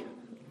promptly.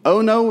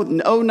 Owe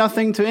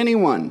nothing to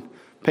anyone.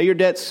 Pay your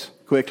debts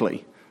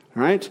quickly.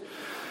 All right?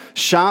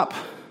 Shop.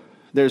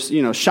 There's,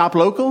 shop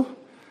local.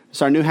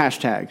 It's our new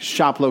hashtag,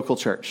 Shop Local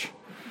Church.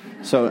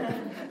 So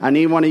I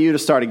need one of you to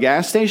start a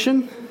gas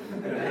station.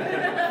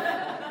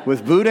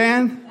 with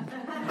boudin,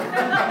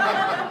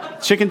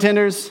 chicken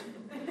tenders,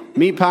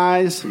 meat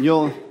pies,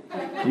 you'll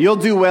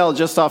do well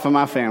just off of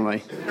my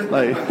family.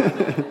 Like,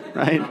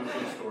 right?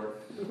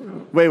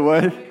 Wait,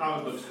 what?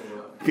 Comic book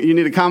store. You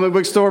need a comic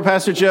book store,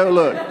 Pastor Joe?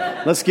 Look,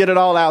 let's get it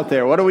all out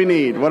there. What do we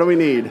need? What do we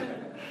need?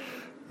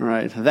 All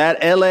right,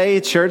 that LA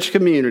church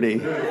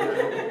community.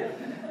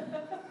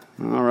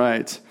 All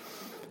right.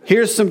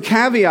 Here's some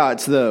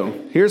caveats, though.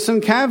 Here's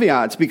some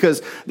caveats,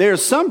 because there are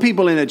some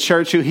people in a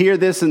church who hear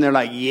this and they're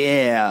like,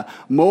 yeah,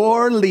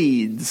 more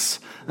leads,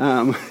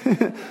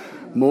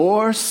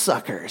 more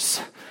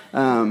suckers.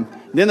 Then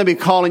they'll be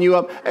calling you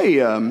up, hey,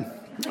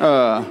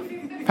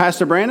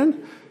 Pastor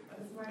Brandon,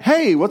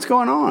 hey, what's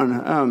going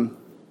on?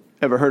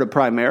 Ever heard of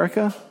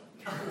Primerica?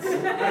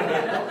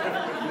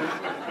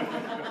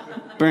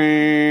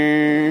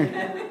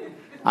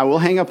 I will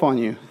hang up on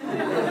you.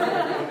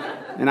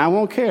 And I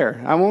won't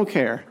care. I won't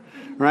care.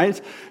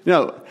 Right?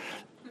 No,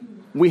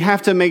 we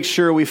have to make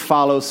sure we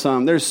follow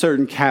there's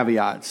certain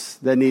caveats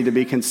that need to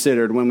be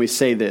considered when we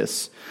say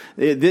this.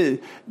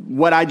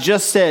 What I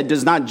just said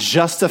does not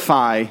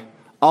justify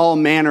all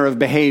manner of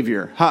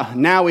behavior.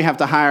 Now we have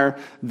to hire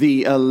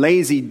the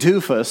lazy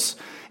doofus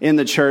in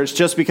the church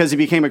just because he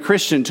became a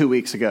Christian 2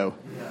 weeks ago.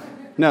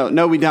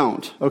 No, we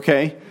don't.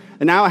 Okay?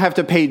 And now I have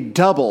to pay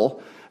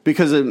double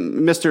because of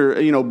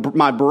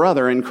my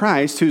brother in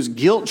Christ who's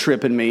guilt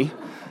tripping me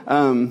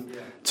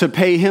to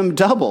pay him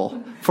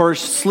double for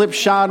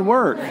slipshod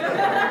work.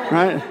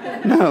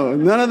 Right? No,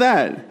 none of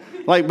that.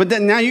 But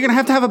then now you're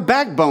going to have a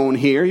backbone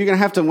here. You're going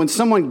to have to, when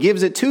someone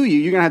gives it to you,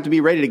 you're going to have to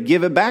be ready to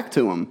give it back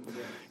to them.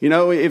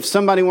 If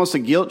somebody wants to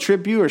guilt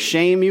trip you or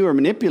shame you or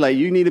manipulate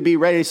you, you need to be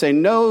ready to say,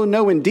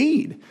 no,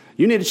 indeed.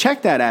 You need to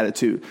check that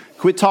attitude.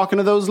 Quit talking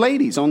to those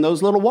ladies on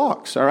those little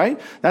walks, all right?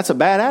 That's a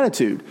bad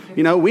attitude.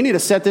 We need to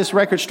set this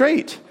record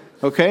straight,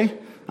 okay?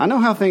 I know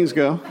how things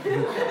go.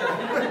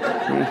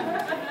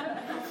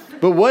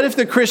 But what if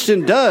the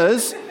Christian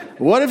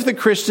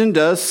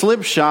does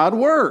slipshod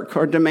work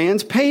or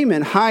demands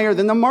payment higher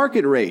than the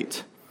market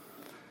rate?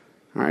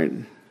 All right?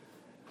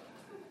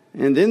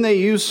 And then they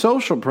use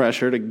social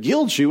pressure to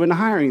guilt you into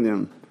hiring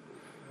them.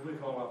 We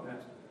call out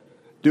pastor.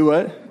 Do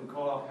what? We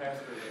call out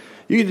pastor.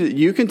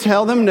 You can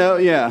tell them no,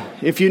 yeah.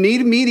 If you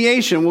need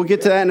mediation, we'll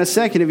get to that in a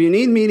second. If you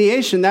need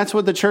mediation, that's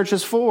what the church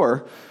is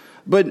for.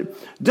 But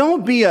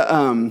don't be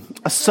a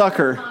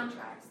sucker.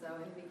 Contracts, though,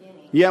 in the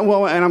beginning. Yeah,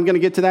 well, and I'm going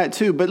to get to that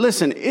too. But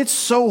listen, it's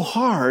so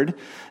hard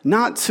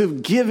not to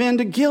give in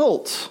to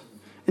guilt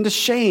and to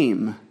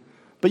shame.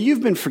 But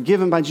you've been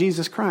forgiven by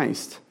Jesus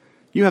Christ.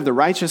 You have the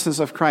righteousness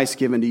of Christ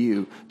given to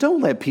you.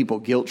 Don't let people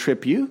guilt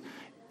trip you.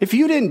 If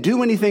you didn't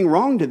do anything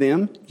wrong to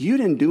them, you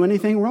didn't do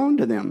anything wrong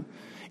to them.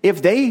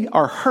 If they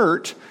are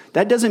hurt,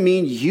 that doesn't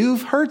mean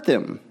you've hurt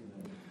them.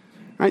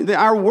 Right?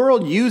 Our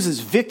world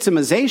uses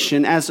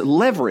victimization as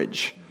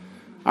leverage.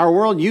 Our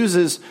world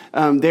uses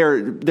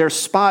their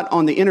spot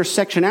on the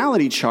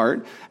intersectionality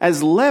chart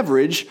as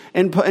leverage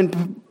and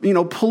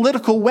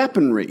political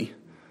weaponry.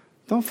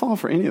 Don't fall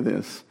for any of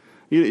this.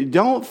 You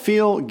don't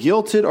feel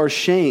guilted or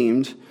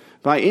shamed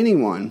by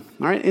anyone,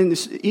 all right? And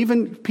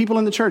even people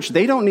in the church,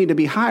 they don't need to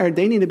be hired.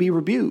 They need to be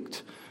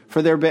rebuked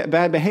for their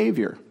bad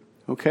behavior,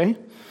 okay?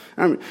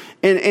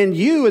 And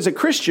you as a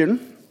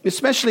Christian,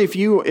 especially if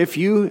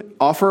you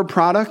offer a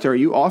product or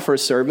you offer a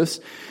service,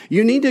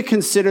 you need to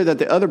consider that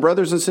the other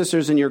brothers and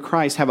sisters in your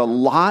Christ have a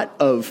lot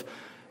of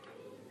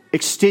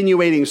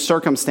extenuating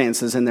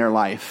circumstances in their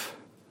life.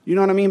 You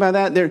know what I mean by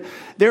that?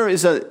 There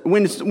is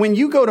when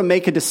you go to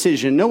make a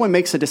decision, no one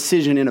makes a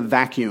decision in a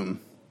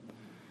vacuum.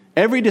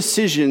 Every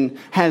decision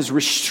has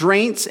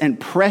restraints and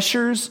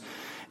pressures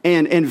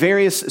and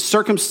various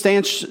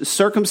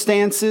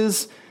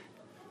circumstances,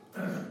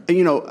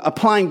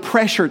 applying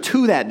pressure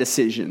to that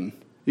decision.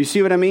 You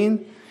see what I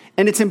mean?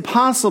 And it's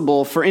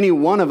impossible for any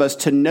one of us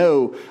to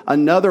know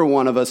another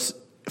one of us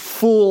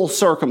full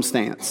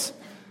circumstance.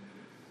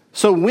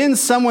 So when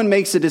someone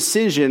makes a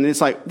decision,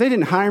 it's like, they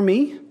didn't hire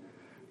me,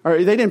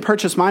 or they didn't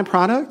purchase my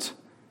product,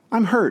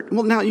 I'm hurt.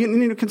 Well, now you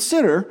need to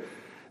consider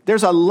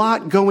there's a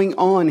lot going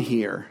on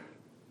here.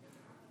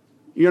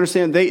 You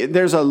understand?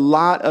 There's a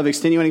lot of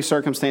extenuating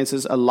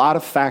circumstances, a lot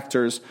of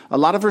factors, a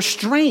lot of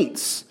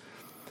restraints.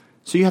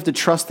 So you have to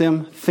trust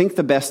them, think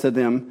the best of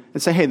them,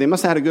 and say, hey, they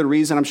must have had a good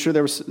reason. I'm sure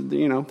there was,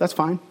 that's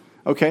fine.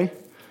 Okay?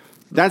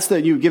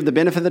 You give the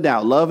benefit of the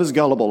doubt. Love is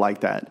gullible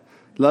like that.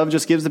 Love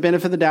just gives the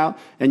benefit of the doubt,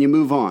 and you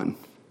move on.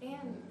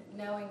 And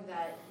knowing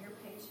that your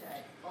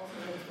paycheck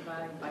ultimately is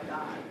provided by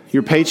God.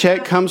 Your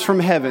paycheck comes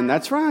from heaven.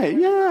 That's right.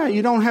 Yeah,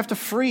 you don't have to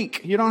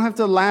freak. You don't have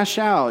to lash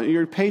out.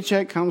 Your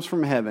paycheck comes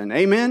from heaven.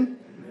 Amen?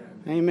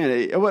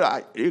 Amen.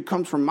 It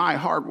comes from my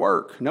hard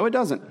work. No, it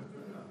doesn't.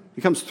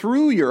 It comes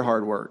through your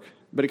hard work,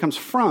 but it comes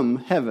from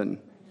heaven.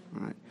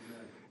 All right.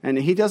 And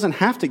he doesn't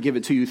have to give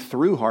it to you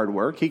through hard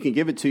work. He can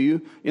give it to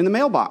you in the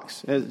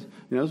mailbox.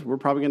 We're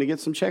probably going to get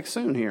some checks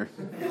soon here.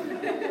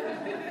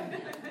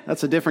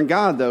 That's a different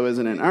God, though,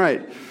 isn't it? All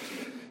right.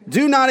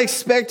 Do not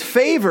expect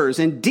favors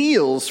and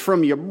deals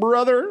from your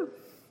brother.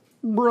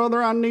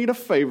 Brother, I need a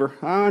favor.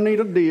 I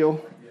need a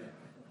deal.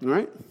 All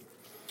right.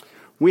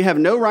 We have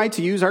no right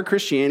to use our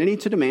Christianity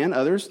to demand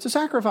others to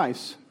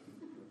sacrifice.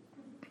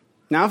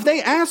 Now, if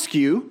they ask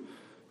you,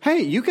 hey,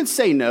 you can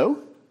say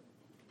no.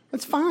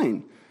 That's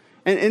fine.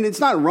 And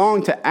it's not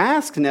wrong to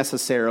ask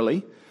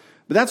necessarily,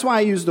 but that's why I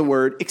use the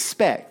word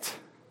expect.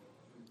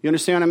 You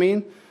understand what I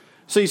mean?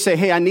 So you say,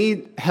 hey, I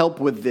need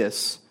help with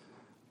this,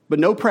 but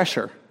no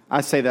pressure.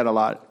 I say that a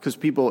lot because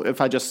people,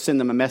 if I just send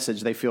them a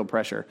message, they feel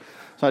pressure.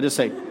 So I just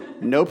say,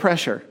 no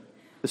pressure.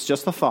 It's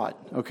just a thought,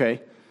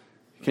 okay?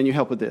 Can you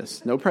help with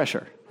this? No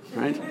pressure,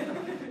 right?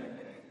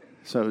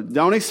 So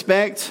don't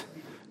expect,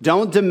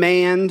 don't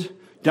demand,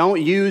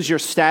 don't use your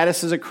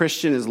status as a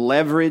Christian as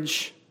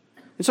leverage.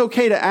 It's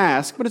okay to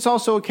ask, but it's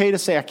also okay to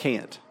say, I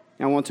can't.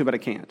 I want to, but I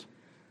can't.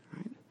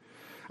 Right?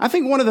 I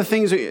think one of the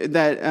things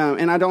that,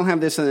 and I don't have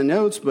this in the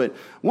notes, but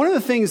one of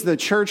the things the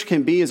church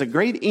can be is a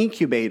great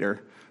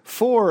incubator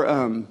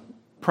for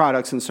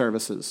products and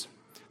services.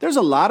 There's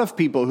a lot of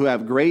people who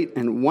have great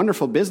and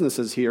wonderful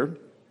businesses here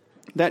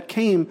that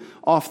came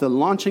off the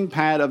launching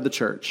pad of the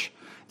church.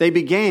 They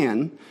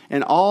began,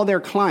 and all their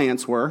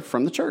clients were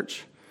from the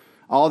church.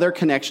 All their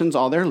connections,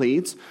 all their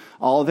leads,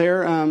 all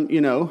their,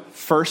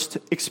 first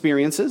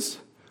experiences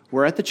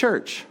were at the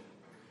church.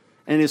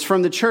 And it's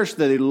from the church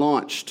that they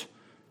launched,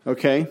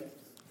 okay?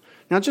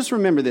 Now just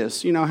remember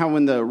this. You know how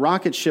when the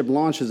rocket ship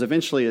launches,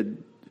 eventually it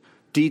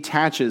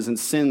detaches and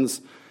sends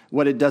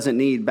what it doesn't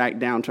need back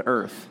down to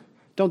earth.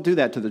 Don't do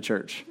that to the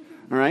church,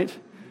 all right?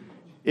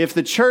 If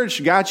the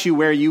church got you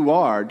where you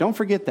are, don't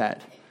forget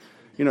that.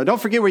 Don't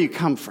forget where you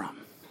come from,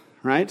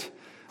 right?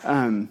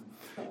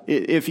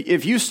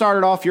 If you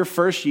started off your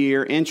first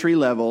year, entry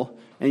level,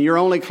 and your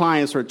only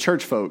clients were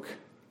church folk,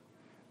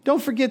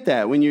 don't forget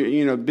that when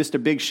you're just a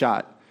big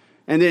shot.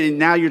 And then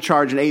now you're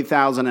charging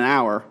 $8,000 an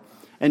hour,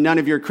 and none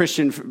of your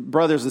Christian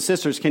brothers and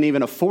sisters can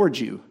even afford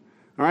you.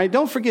 All right?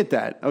 Don't forget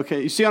that,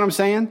 okay? You see what I'm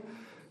saying?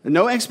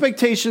 No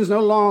expectations, no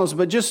laws,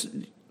 but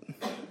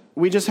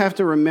we just have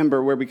to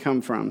remember where we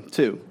come from,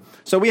 too.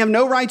 So we have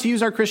no right to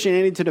use our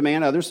Christianity to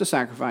demand others to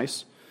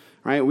sacrifice,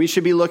 right? We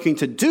should be looking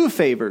to do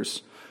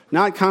favors,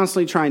 not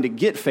constantly trying to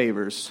get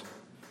favors.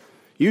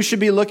 You should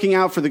be looking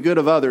out for the good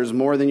of others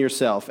more than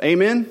yourself.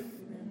 Amen?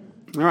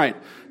 All right.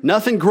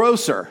 Nothing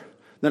grosser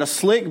than a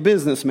slick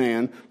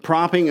businessman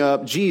propping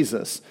up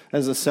Jesus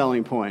as a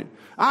selling point.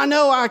 I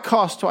know I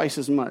cost twice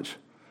as much,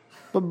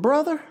 but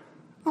brother,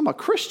 I'm a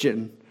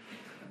Christian.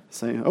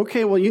 Say,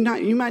 okay, well, you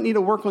might need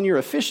to work on your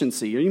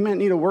efficiency, or you might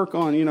need to work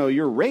on,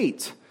 your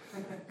rate,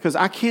 because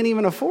I can't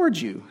even afford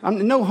you.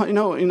 I'm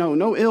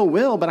no ill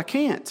will, but I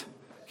can't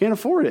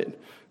afford it.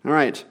 All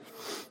right.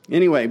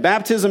 Anyway,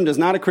 baptism does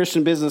not a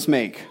Christian business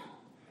make.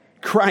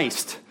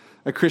 Christ,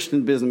 a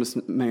Christian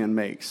businessman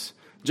makes.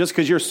 Just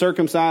because you're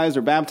circumcised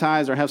or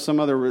baptized or have some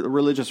other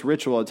religious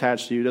ritual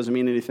attached to you doesn't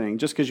mean anything.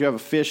 Just because you have a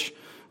fish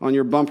on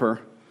your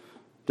bumper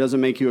doesn't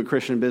make you a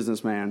Christian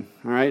businessman.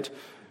 All right?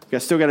 You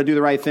still got to do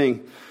the right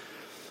thing.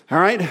 All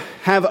right?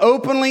 Have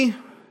openly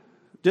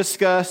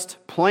discussed,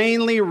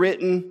 plainly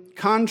written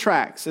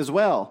contracts as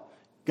well.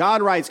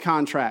 God writes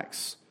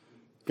contracts.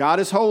 God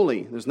is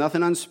holy. There's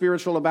nothing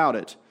unspiritual about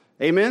it.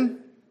 Amen?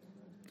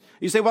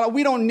 You say, well,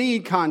 we don't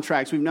need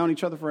contracts. We've known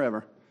each other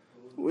forever.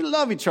 We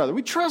love each other.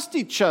 We trust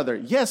each other.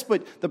 Yes,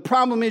 but the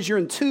problem is you're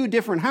in two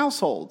different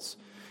households.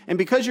 And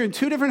because you're in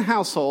two different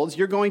households,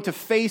 you're going to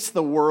face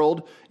the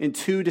world in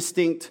two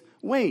distinct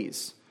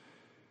ways.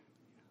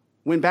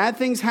 When bad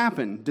things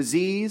happen,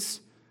 disease,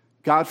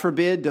 God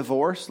forbid,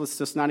 divorce, let's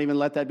just not even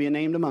let that be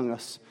named among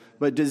us.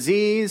 But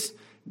disease,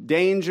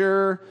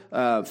 danger,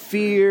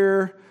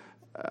 fear,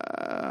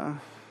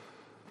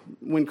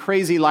 when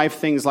crazy life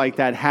things like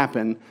that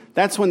happen,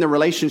 that's when the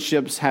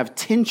relationships have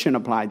tension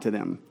applied to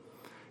them.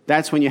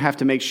 That's when you have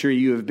to make sure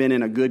you have been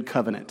in a good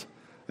covenant,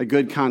 a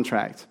good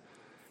contract.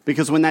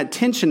 Because when that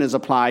tension is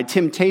applied,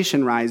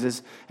 temptation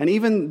rises, and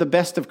even the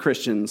best of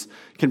Christians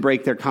can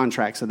break their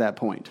contracts at that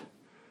point.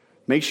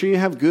 Make sure you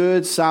have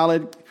good,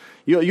 solid.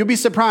 You'll be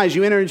surprised.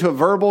 You enter into a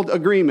verbal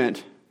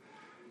agreement.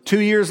 2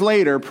 years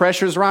later,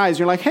 pressures rise.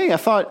 You're like, hey, I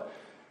thought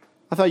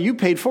you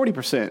paid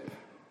 40%.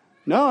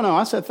 No,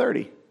 I said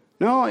 30.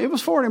 No, it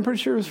was 40. I'm pretty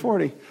sure it was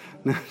 40.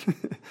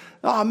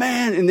 Oh,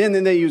 man. And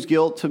then they use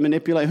guilt to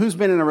manipulate. Who's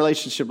been in a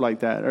relationship like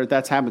that or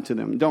that's happened to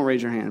them? Don't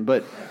raise your hand.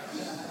 But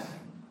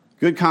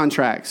good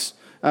contracts.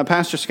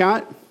 Pastor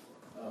Scott?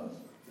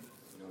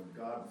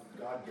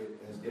 God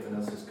has given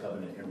us his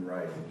covenant in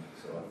writing.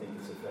 So I think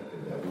it's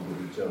effective that we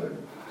give each other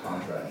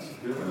contracts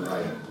in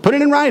writing. Put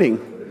it in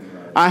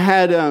writing. I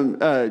had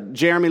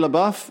Jeremy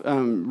LaBeouf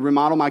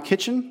remodel my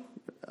kitchen.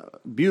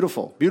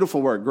 Beautiful,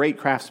 beautiful work. Great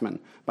craftsman,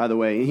 by the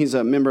way. He's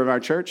a member of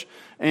our church.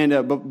 And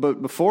but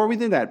before we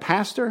did that,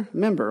 pastor,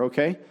 member,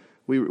 okay?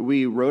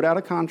 We wrote out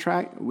a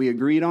contract. We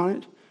agreed on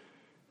it.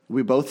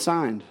 We both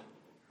signed,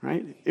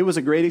 right? It was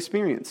a great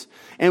experience.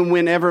 And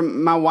whenever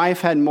my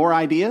wife had more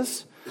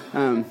ideas,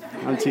 I'm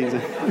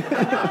teasing.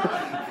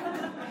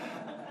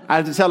 I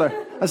had to tell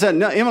her. I said,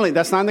 no, Emily,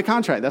 that's not in the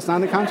contract. That's not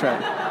in the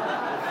contract.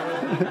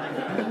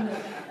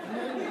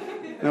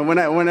 And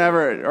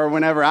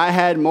whenever I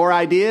had more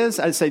ideas,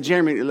 I'd say,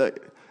 Jeremy,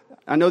 look,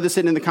 I know this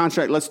isn't in the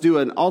contract. Let's do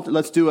an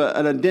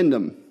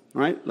addendum,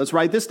 right? Let's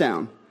write this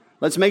down.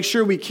 Let's make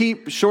sure we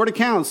keep short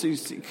accounts.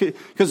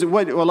 Because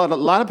what a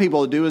lot of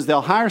people do is they'll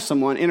hire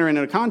someone, enter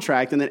into a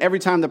contract, and then every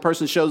time the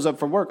person shows up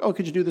for work, oh,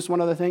 could you do this one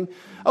other thing?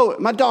 Oh,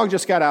 my dog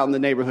just got out in the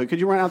neighborhood. Could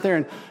you run out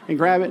there and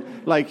grab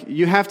it? Like,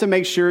 you have to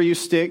make sure you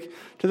stick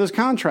to those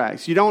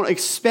contracts. You don't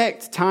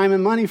expect time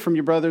and money from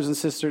your brothers and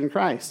sisters in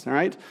Christ, all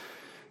right?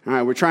 All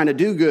right, we're trying to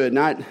do good,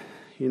 not,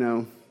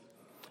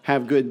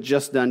 have good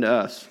just done to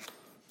us.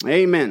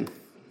 Amen.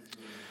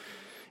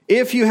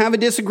 If you have a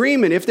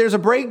disagreement, if there's a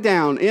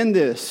breakdown in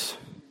this,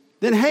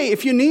 then hey,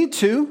 if you need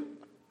to,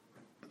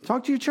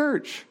 talk to your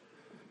church.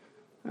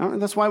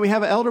 That's why we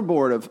have an elder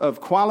board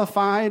of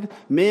qualified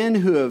men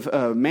who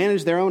have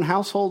managed their own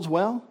households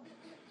well.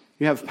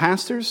 You have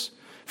pastors.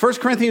 1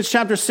 Corinthians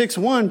chapter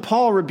 6:1,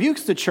 Paul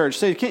rebukes the church,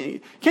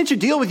 saying, can't you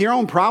deal with your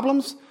own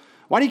problems?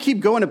 Why do you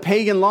keep going to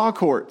pagan law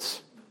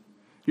courts?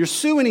 You're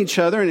suing each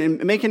other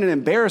and making an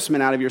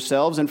embarrassment out of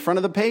yourselves in front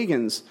of the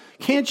pagans.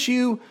 Can't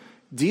you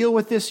deal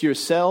with this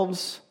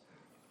yourselves?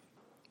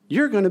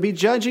 You're going to be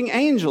judging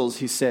angels,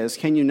 he says.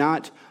 Can you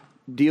not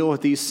deal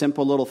with these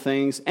simple little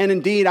things? And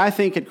indeed, I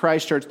think at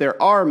Christ Church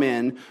there are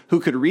men who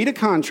could read a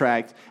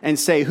contract and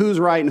say who's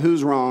right and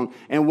who's wrong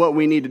and what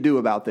we need to do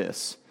about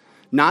this.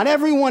 Not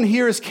everyone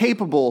here is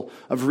capable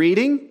of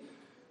reading.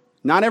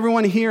 Not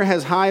everyone here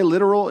has high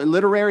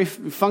literary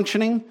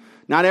functioning.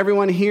 Not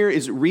everyone here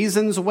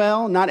reasons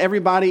well. Not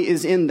everybody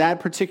is in that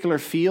particular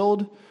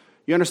field.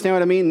 You understand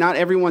what I mean? Not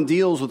everyone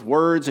deals with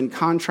words and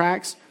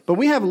contracts, but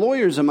we have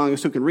lawyers among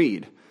us who can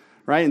read,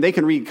 right? And they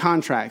can read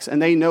contracts,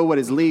 and they know what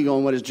is legal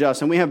and what is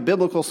just. And we have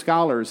biblical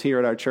scholars here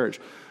at our church.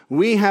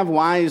 We have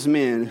wise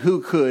men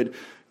who could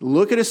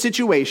look at a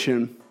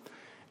situation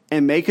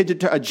and make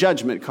a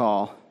judgment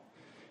call,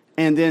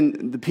 and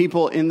then the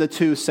people in the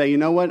two say, you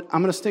know what?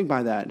 I'm going to stick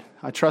by that.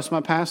 I trust my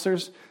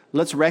pastors.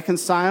 Let's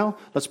reconcile.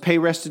 Let's pay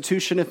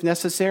restitution if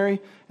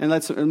necessary. And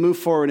let's move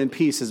forward in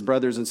peace as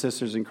brothers and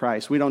sisters in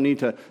Christ. We don't need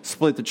to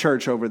split the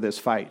church over this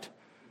fight.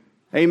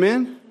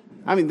 Amen?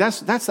 I mean,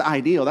 that's the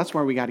ideal. That's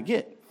where we got to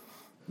get.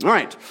 All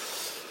right.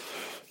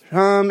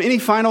 Any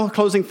final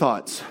closing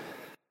thoughts?